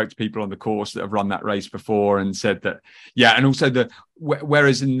also I spoke to people on the course that have run that race before and said that, and also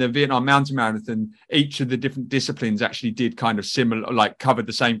whereas in the Vietnam Mountain Marathon, each of the different disciplines actually did kind of similar, like covered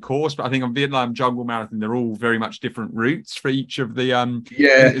the same course, but I think on Vietnam Jungle Marathon they're all very much different routes for each of the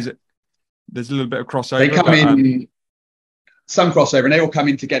There's a little bit of crossover. They come in some crossover, and they all come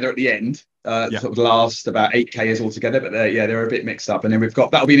in together at the end. Sort of last about 8K's altogether, but they're a bit mixed up. And then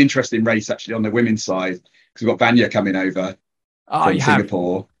that'll be an interesting race actually on the women's side, because we've got Vanya coming over from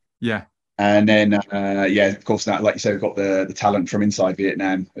Singapore. Yeah. And then, of course, now, like you say, we've got the talent from inside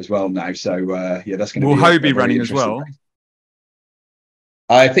Vietnam as well now. So, that's going to be. Will Hobie running as well? Race.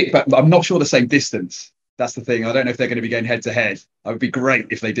 I think, but I'm not sure the same distance. That's the thing. I don't know if they're going to be going head to head. It would be great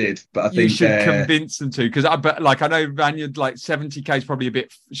if they did, but I think you should convince them to, because I know Vanya, like 70K is probably a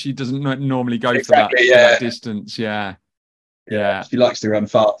bit. She doesn't normally go for that distance. Yeah. She likes to run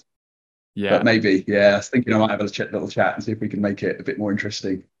fast. Yeah, but maybe. I was thinking I might have a little chat and see if we can make it a bit more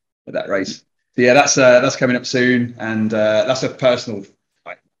interesting at that race. So that's coming up soon, and that's a personal.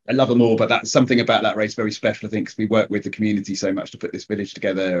 I love them all, but that's something about that race very special. I think because we work with the community so much to put this village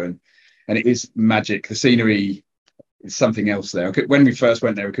together, and it is magic. The scenery is something else there. When we first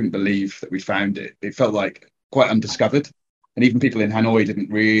went there, we couldn't believe that we found it. It felt like quite undiscovered, and even people in Hanoi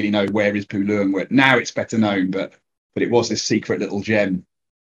didn't really know where is Pulung. Now it's better known, but it was this secret little gem,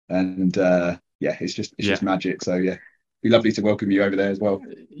 and it's just magic. So it'd be lovely to welcome you over there as well.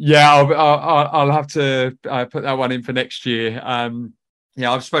 Yeah, I'll have to put that one in for next year.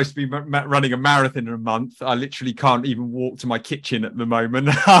 I'm supposed to be running a marathon in a month. I literally can't even walk to my kitchen at the moment.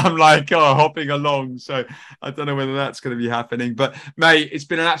 I'm like, hopping along. So I don't know whether that's going to be happening. But, mate, it's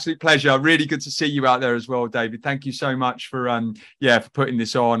been an absolute pleasure. Really good to see you out there as well, David. Thank you so much for putting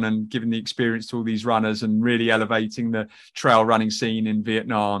this on and giving the experience to all these runners and really elevating the trail running scene in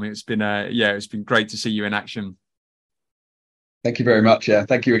Vietnam. It's been it's been great to see you in action. Thank you very much. Yeah,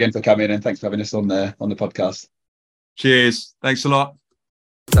 thank you again for coming, and thanks for having us on the podcast. Cheers. Thanks a lot.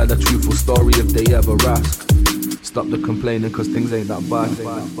 Tell a truthful story if they ever ask. Stop the complaining because things ain't that bad.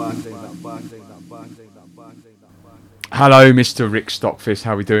 Hello, Mr. Rick Stockfist.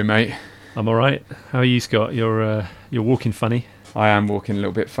 How are we doing, mate? I'm all right. How are you, Scott? You're walking funny. I am walking a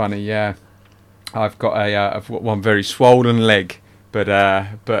little bit funny. Yeah, I've got one very swollen leg, but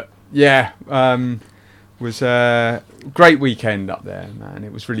was a great weekend up there, man.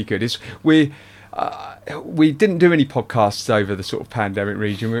 It was really good. We didn't do any podcasts over the sort of pandemic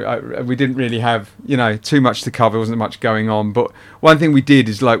region. We didn't really have, too much to cover. There wasn't much going on. But one thing we did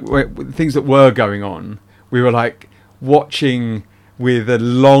is things that were going on, we were like watching with a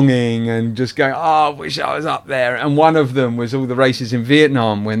longing and just going, I wish I was up there. And one of them was all the races in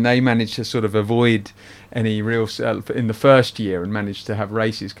Vietnam when they managed to sort of avoid any real in the first year and managed to have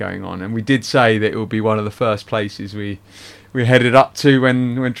races going on. And we did say that it would be one of the first places we headed up to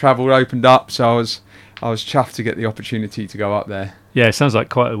when travel opened up. So I was chuffed to get the opportunity to go up there. Yeah, it sounds like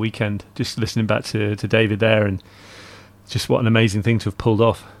quite a weekend. Just listening back to David there, and just what an amazing thing to have pulled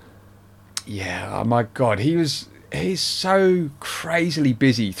off. Yeah, oh my God, he's so crazily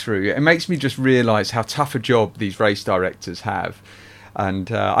busy through it. It makes me just realise how tough a job these race directors have.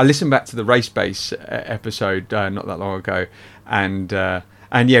 And I listened back to the Race Base episode not that long ago, and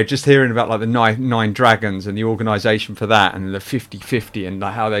just hearing about like the nine dragons and the organisation for that, and the 50-50, and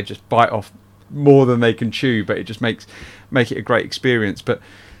like how they just bite off more than they can chew, but it just make it a great experience. But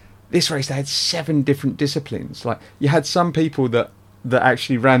this race, they had 7 different disciplines. Like, you had some people that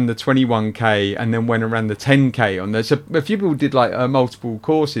actually ran the 21K and then went and ran the 10K on there. So a few people did like multiple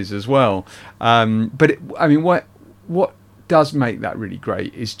courses as well. But what does make that really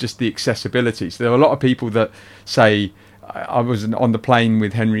great is just the accessibility. So there are a lot of people that say, I was on the plane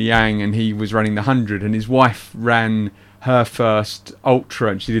with Henry Yang and he was running the 100 and his wife ran her first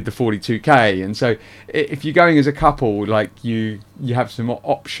ultra and she did the 42K. And so if you're going as a couple, like you have some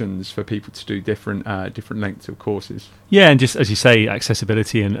options for people to do different lengths of courses. Yeah, and just as you say,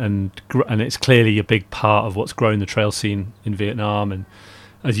 accessibility and it's clearly a big part of what's grown the trail scene in Vietnam. And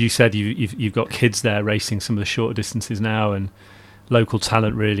as you said, you've got kids there racing some of the shorter distances now, and local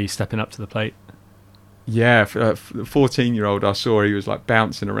talent really stepping up to the plate. Yeah, for the 14-year-old I saw, he was like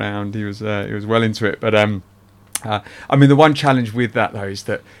bouncing around. He was well into it. But the one challenge with that though is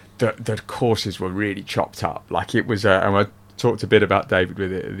that the courses were really chopped up. Like it was, and I talked a bit about David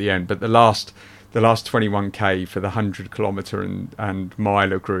with it at the end. But the last 21K for the 100 kilometre and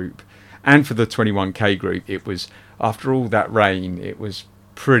miler group, and for the 21K group, it was, after all that rain, it was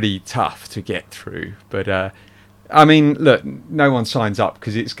pretty tough to get through. But look, no one signs up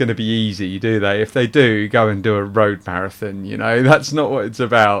because it's going to be easy, do they? If they do, go and do a road marathon. That's not what it's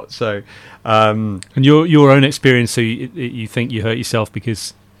about. So, and your own experience. So you think you hurt yourself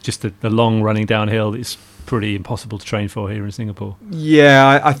because just the long running downhill is pretty impossible to train for here in Singapore.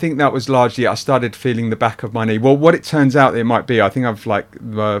 Yeah, I think that was largely. I started feeling the back of my knee. Well, what it turns out it might be, I think I've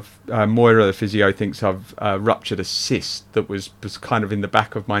Moira, the physio, thinks I've ruptured a cyst that was kind of in the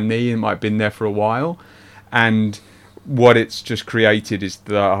back of my knee and might have been there for a while, and what it's just created is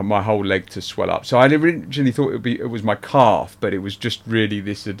my whole leg to swell up. So I originally thought it was my calf, but it was just really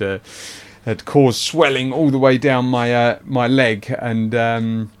this had caused swelling all the way down my leg, and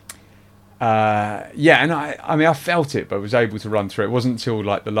and I felt it, but was able to run through it. It wasn't until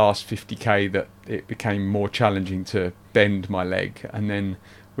like the last 50k that it became more challenging to bend my leg, and then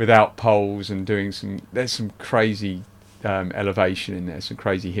without poles and there's some crazy elevation in there, some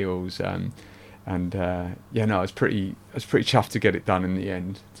crazy hills. I was pretty chuffed to get it done in the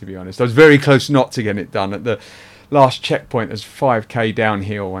end, to be honest. I was very close not to get it done at the last checkpoint. There's 5k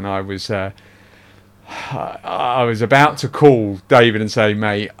downhill, and I was about to call David and say,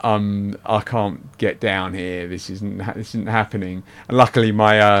 mate, I can't get down here. This isn't happening. And luckily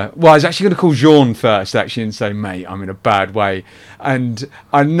I was actually going to call Jean first, actually, and say, mate, I'm in a bad way. And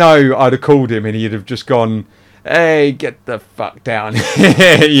I know I'd have called him and he'd have just gone, hey, get the fuck down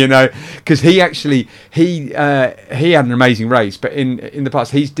here, because he had an amazing race, but in the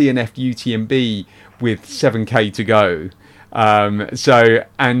past he's DNF'd UTMB with 7k to go.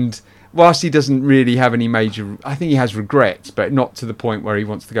 And whilst he doesn't really have any major, I think he has regrets, but not to the point where he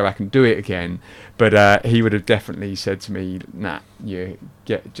wants to go back and do it again. But he would have definitely said to me, nah,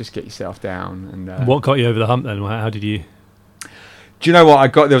 just get yourself down. And what got you over the hump then? How did you? Do you know what I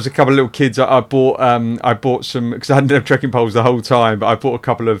got? There was a couple of little kids. I bought some, because I hadn't had trekking poles the whole time, but I bought a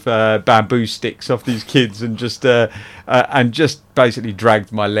couple of bamboo sticks off these kids and just basically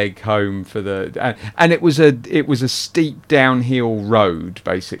dragged my leg home for and it was a steep downhill road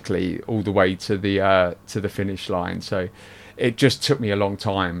basically all the way to the finish line. So it just took me a long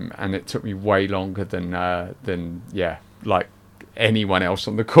time, and it took me way longer than like anyone else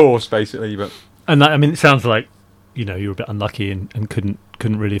on the course basically. But it sounds like, you were a bit unlucky and couldn't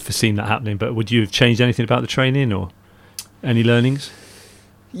really have foreseen that happening. But would you have changed anything about the training or any learnings?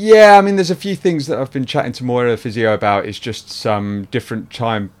 Yeah, there's a few things that I've been chatting to Moira, the physio, about. Is just some different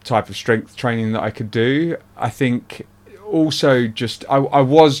type of strength training that I could do. I think also just I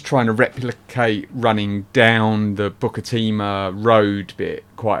was trying to replicate running down the Bukatima road bit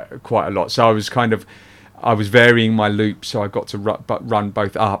quite a lot. So I was varying my loops, so I got to run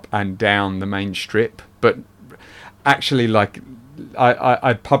both up and down the main strip, but actually, like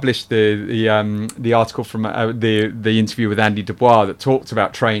I'd published the article from the interview with Andy Dubois that talked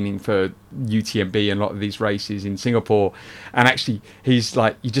about training for UTMB and a lot of these races in Singapore, and actually he's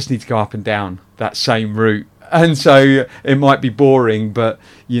like, you just need to go up and down that same route. And so it might be boring, but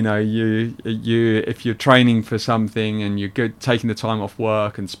you if you're training for something and you're taking the time off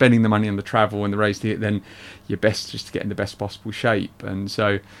work and spending the money on the travel and the race, then you're best just to get in the best possible shape. And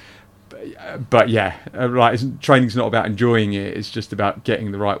so. But training's not about enjoying it, it's just about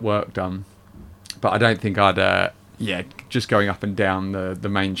getting the right work done. But I don't think I'd just going up and down the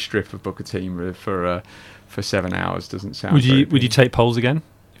main strip of Bukatima for 7 hours doesn't sound. Would you take poles again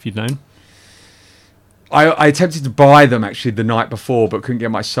if you'd known? I attempted to buy them actually the night before, but couldn't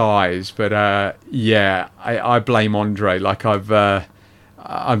get my size. But I blame Andre. Like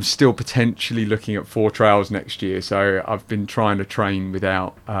I'm still potentially looking at 4 trails next year, so I've been trying to train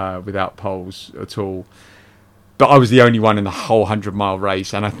without poles at all. But I was the only one in the whole 100-mile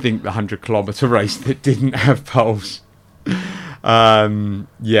race, and I think the 100-kilometer race that didn't have poles. So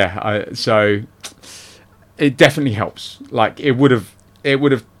it definitely helps. Like it would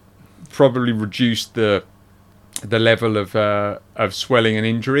have probably reduced the level of swelling and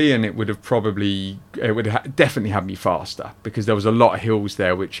injury, and it would definitely have me faster, because there was a lot of hills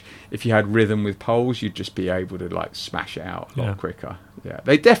there which if you had rhythm with poles you'd just be able to like smash out a lot quicker.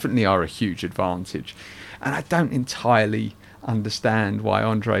 They definitely are a huge advantage, and I don't entirely understand why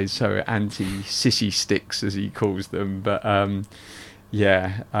Andre's so anti sissy sticks as he calls them, but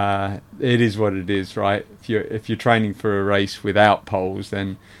it is what it is, right? If you're training for a race without poles,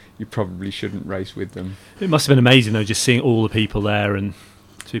 then you probably shouldn't race with them. It must have been amazing though, just seeing all the people there and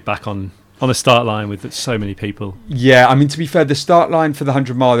to be back on the start line with so many people. Yeah, to be fair, the start line for the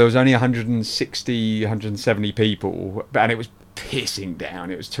 100 mile, there was only 160, 170 people, and it was pissing down.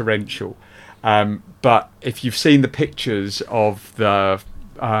 It was torrential. But if you've seen the pictures of the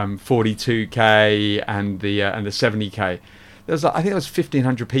 42k and the 70k, I think there was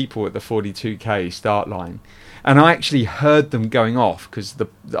 1,500 people at the 42k start line. And I actually heard them going off, because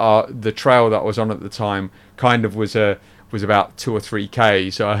the trail that I was on at the time kind of was about 2 or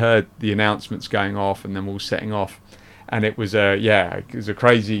 3k. So I heard the announcements going off and them all setting off. and it was a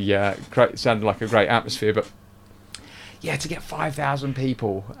crazy, it sounded like a great atmosphere, but. Yeah, to get 5,000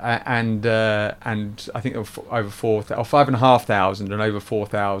 people and I think there were over 5,500 and over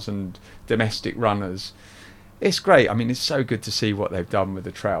 4,000 domestic runners. It's great. I mean, it's so good to see what they've done with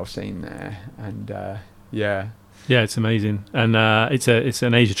the trail scene there, and yeah, it's amazing. And it's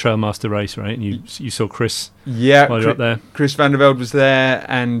an Asia Trail Master race, right? And you saw Chris, while you're up there. Chris van der Velde was there,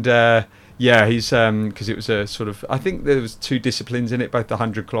 and he's because it was a sort of, I think there was 2 disciplines in it, both the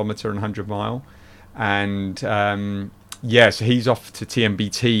 100-kilometer and 100-mile, and. So he's off to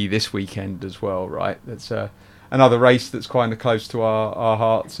TMBT this weekend as well, right? That's another race that's kind of close to our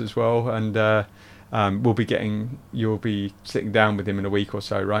hearts as well, and you'll be sitting down with him in a week or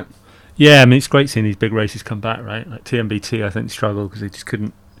so, right? Yeah, I mean, it's great seeing these big races come back, right? Like TMBT, I think struggled because they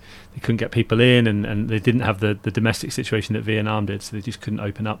couldn't get people in, and they didn't have the domestic situation that VMM did, so they just couldn't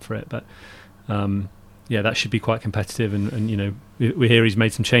open up for it. But that should be quite competitive, and we hear he's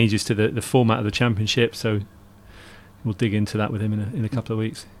made some changes to the format of the championship, so. We'll dig into that with him in a couple of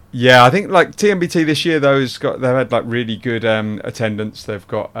weeks. Yeah, I think like TMBT this year though they've had like really good attendance. They've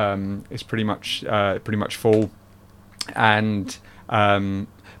got it's pretty much full, and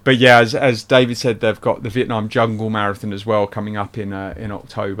but yeah, as David said, they've got the Vietnam Jungle Marathon as well coming up in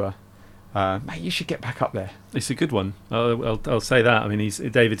October. Mate, you should get back up there. It's a good one. I'll say that. I mean,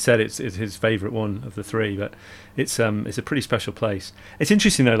 David said it's his favourite one of the 3, but it's a pretty special place. It's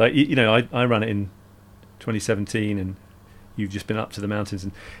interesting though, like I ran it in 2017, and you've just been up to the mountains,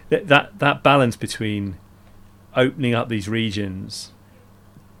 and that balance between opening up these regions,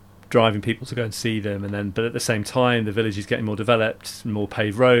 driving people to go and see them, but at the same time the village is getting more developed, more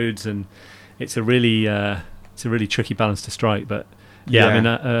paved roads, and it's a really tricky balance to strike. But I mean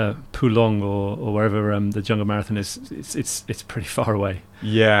Pulong or wherever the Jungle Marathon is, it's pretty far away.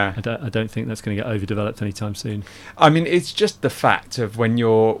 Yeah, I don't think that's going to get overdeveloped anytime soon. I mean, it's just the fact of when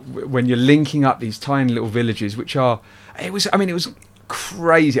you're linking up these tiny little villages, it was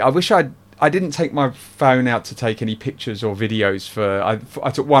crazy. I wish I didn't take my phone out to take any pictures or videos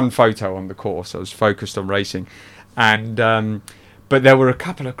I took one photo on the course. I was focused on racing, and but there were a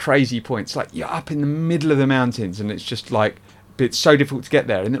couple of crazy points, like you're up in the middle of the mountains, and it's just like it's so difficult to get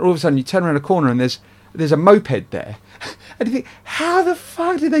there, and then all of a sudden you turn around a corner and there's a moped there. And you think, how the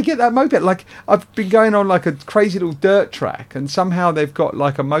fuck did they get that moped? Like, I've been going on like a crazy little dirt track, and somehow they've got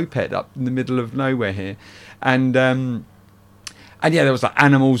like a moped up in the middle of nowhere here. And there was like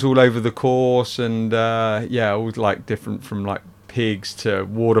animals all over the course, and all like different, from like pigs to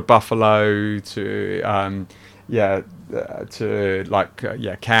water buffalo to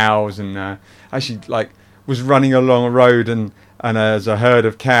cows, and actually like was running along a road and there's a herd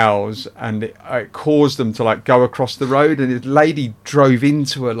of cows, and it caused them to like go across the road, and this lady drove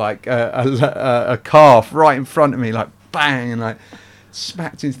into a calf right in front of me, like bang, and like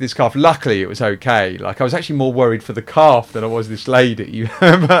smacked into this calf. Luckily it was okay. Like, I was actually more worried for the calf than I was this lady,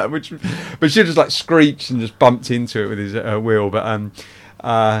 but she just like screeched and just bumped into it with his wheel. But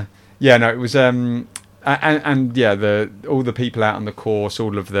it was all the people out on the course,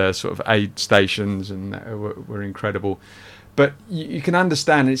 all of the sort of aid stations, and were incredible. But you can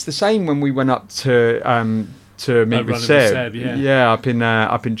understand, it's the same when we went up to meet with Seb.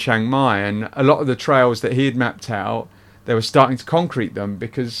 Up in Chiang Mai, and a lot of the trails that he had mapped out, they were starting to concrete them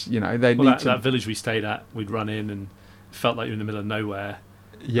because that village we stayed at, we'd run in and it felt like you're in the middle of nowhere.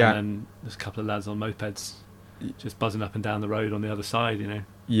 Yeah, and then there's a couple of lads on mopeds just buzzing up and down the road on the other side.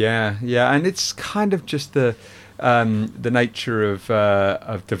 Yeah, and it's kind of just the nature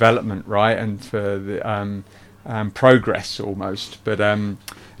of development, right, and for the progress almost. But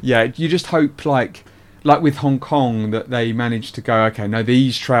you just hope like with Hong Kong that they managed to go, okay, no,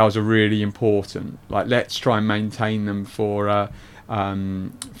 these trails are really important, like let's try and maintain them for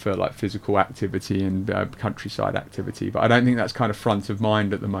like physical activity and countryside activity. But I don't think that's kind of front of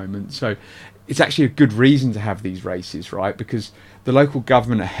mind at the moment. So it's actually a good reason to have these races, right? Because the local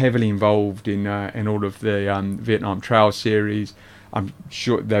government are heavily involved in all of the Vietnam Trail Series. I'm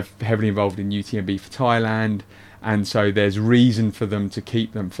sure they're heavily involved in UTMB for Thailand, and so there's reason for them to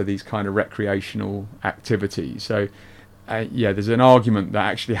keep them for these kind of recreational activities. So there's an argument that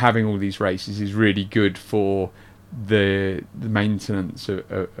actually having all these races is really good for the maintenance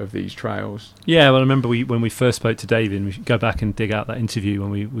of these trails. Yeah, well, I remember when we first spoke to David, and we should go back and dig out that interview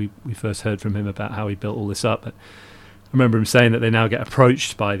when we first heard from him about how he built all this up. But I remember him saying that they now get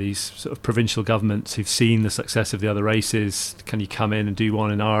approached by these sort of provincial governments who've seen the success of the other races. Can you come in and do one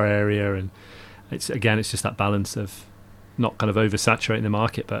in our area? And it's just that balance of not kind of oversaturating the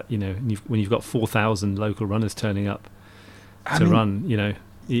market, but when you've got 4,000 local runners turning up to run,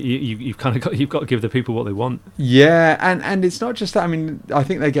 you've got to give the people what they want. Yeah, and it's not just that. I mean, I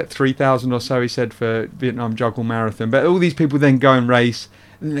think they get 3,000 or so, he said, for Vietnam Juggle Marathon. But all these people then go and race,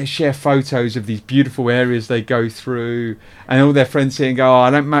 and they share photos of these beautiful areas they go through, and all their friends see and go, "Oh,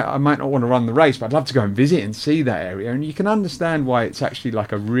 I might not want to run the race, but I'd love to go and visit and see that area." And you can understand why it's actually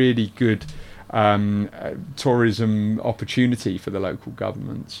like a really good tourism opportunity for the local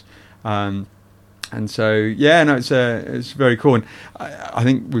governments. And so, yeah, no, it's very cool. And I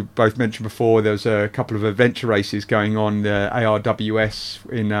think we both mentioned before there was a couple of adventure races going on. The ARWS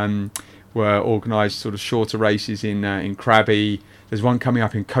were organised sort of shorter races in Krabi. There's one coming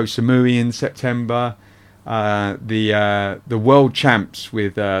up in Koh Samui in September. The World Champs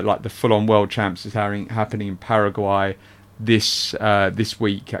with like the full-on World Champs is happening in Paraguay this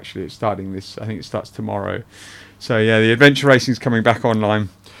week. Actually, it's starting this. I think it starts tomorrow. So yeah, the adventure racing is coming back online.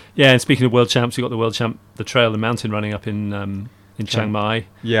 Yeah, and speaking of World Champs, we've got the trail and mountain running up in Chiang Mai.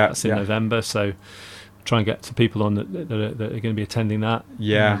 Yeah, that's in November. So try and get some people on that are going to be attending that.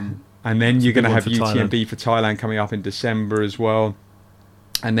 Yeah, and then you're going to have UTMB for Thailand coming up in December as well.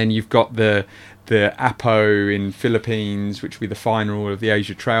 And then you've got the APO in Philippines, which will be the final of the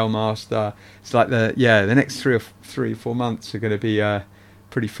Asia Trail Master. It's like the next 3 or 4 months are going to be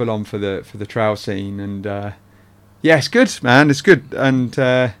pretty full on for the trail scene. And yeah, it's good, man. It's good, and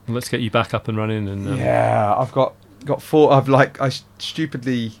let's get you back up and running. And yeah, I've got 4. I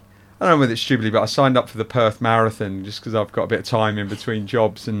stupidly, I don't know whether it's stupidly, but I signed up for the Perth Marathon just because I've got a bit of time in between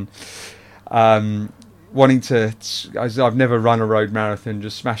jobs and wanting to. I've never run a road marathon,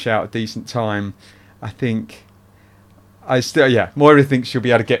 just smash out a decent time. I think Moira thinks she'll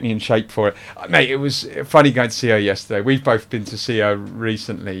be able to get me in shape for it, mate. It was funny going to see her yesterday. We've both been to see her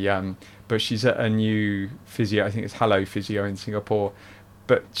recently. But she's at a new physio, I think it's Hello Physio in Singapore,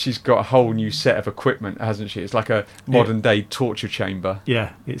 but she's got a whole new set of equipment, hasn't she? It's like a modern day torture chamber.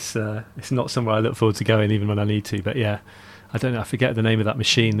 Yeah, it's not somewhere I look forward to going even when I need to, but yeah, I don't know, I forget the name of that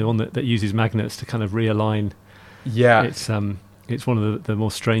machine, the one that uses magnets to kind of realign. Yeah. It's one of the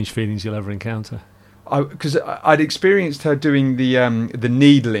more strange feelings you'll ever encounter. Because I'd experienced her doing the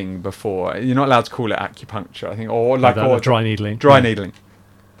needling before. You're not allowed to call it acupuncture, I think, or dry needling. Needling.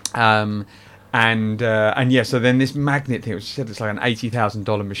 And yeah, so then this magnet thing, she said it's like an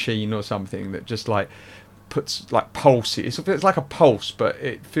 $80,000 machine or something that just like puts like pulses. It's like a pulse, but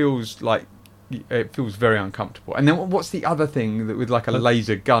it feels very uncomfortable. And then what's the other thing that with like a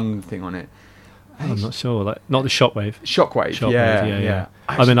laser gun thing on it? I'm not sure. Like not the shockwave. Shockwave. Yeah.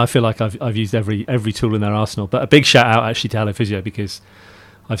 I mean, I feel like I've used every tool in their arsenal. But a big shout out actually to Hello Physio, because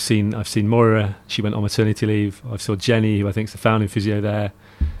I've seen Moira. She went on maternity leave. I saw Jenny, who I think is the founding physio there.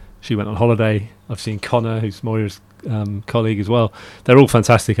 She went on holiday. I've seen Connor, who's Moira's colleague as well. They're all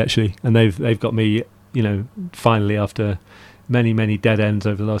fantastic, actually, and they've got me, finally after many dead ends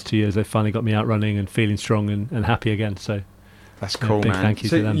over the last 2 years, they've finally got me out running and feeling strong and happy again. So that's cool, big man. Thank you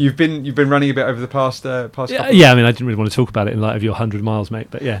so to them. You've been running a bit over the past couple. Yeah. I mean, I didn't really want to talk about it in light of your 100 miles, mate.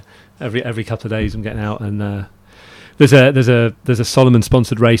 But yeah, every couple of days I'm getting out, and there's a Solomon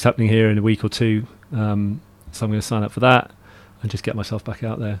sponsored race happening here in a week or two. So I'm going to sign up for that and just get myself back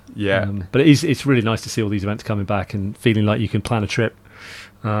out there. Yeah. But it's really nice to see all these events coming back and feeling like you can plan a trip.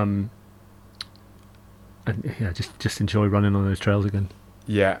 And yeah, just enjoy running on those trails again.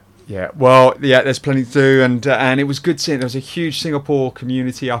 Yeah. Well, yeah, there's plenty to do, and it was good seeing there was a huge Singapore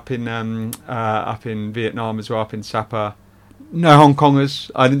community up in Vietnam as well, up in Sapa. No Hong Kongers.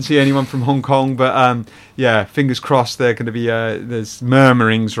 I didn't see anyone from Hong Kong, but yeah, fingers crossed. They're going to be there's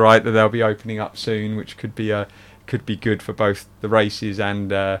murmurings, right, that they'll be opening up soon, which could be good for both the races and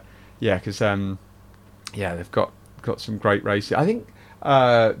because they've got some great races. I think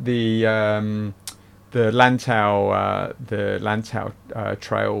the Lantau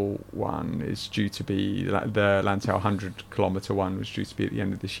trail one is due to be the Lantau 100-kilometre one was due to be at the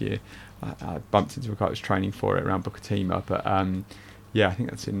end of this year. I bumped into a guy who was training for it around Bukatima, but I think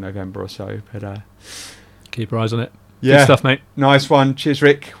that's in November or so. But keep your eyes on it. Yeah, good stuff, mate. Nice one. Cheers,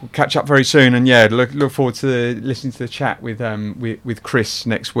 Rick. We'll catch up very soon, and yeah, look forward to listening to the chat with Chris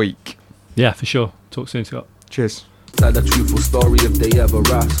next week. Yeah, for sure. Talk soon, Scott. Cheers. Tell a truthful story if they ever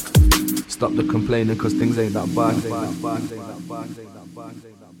ask. Stop the complaining, cause things ain't that bad.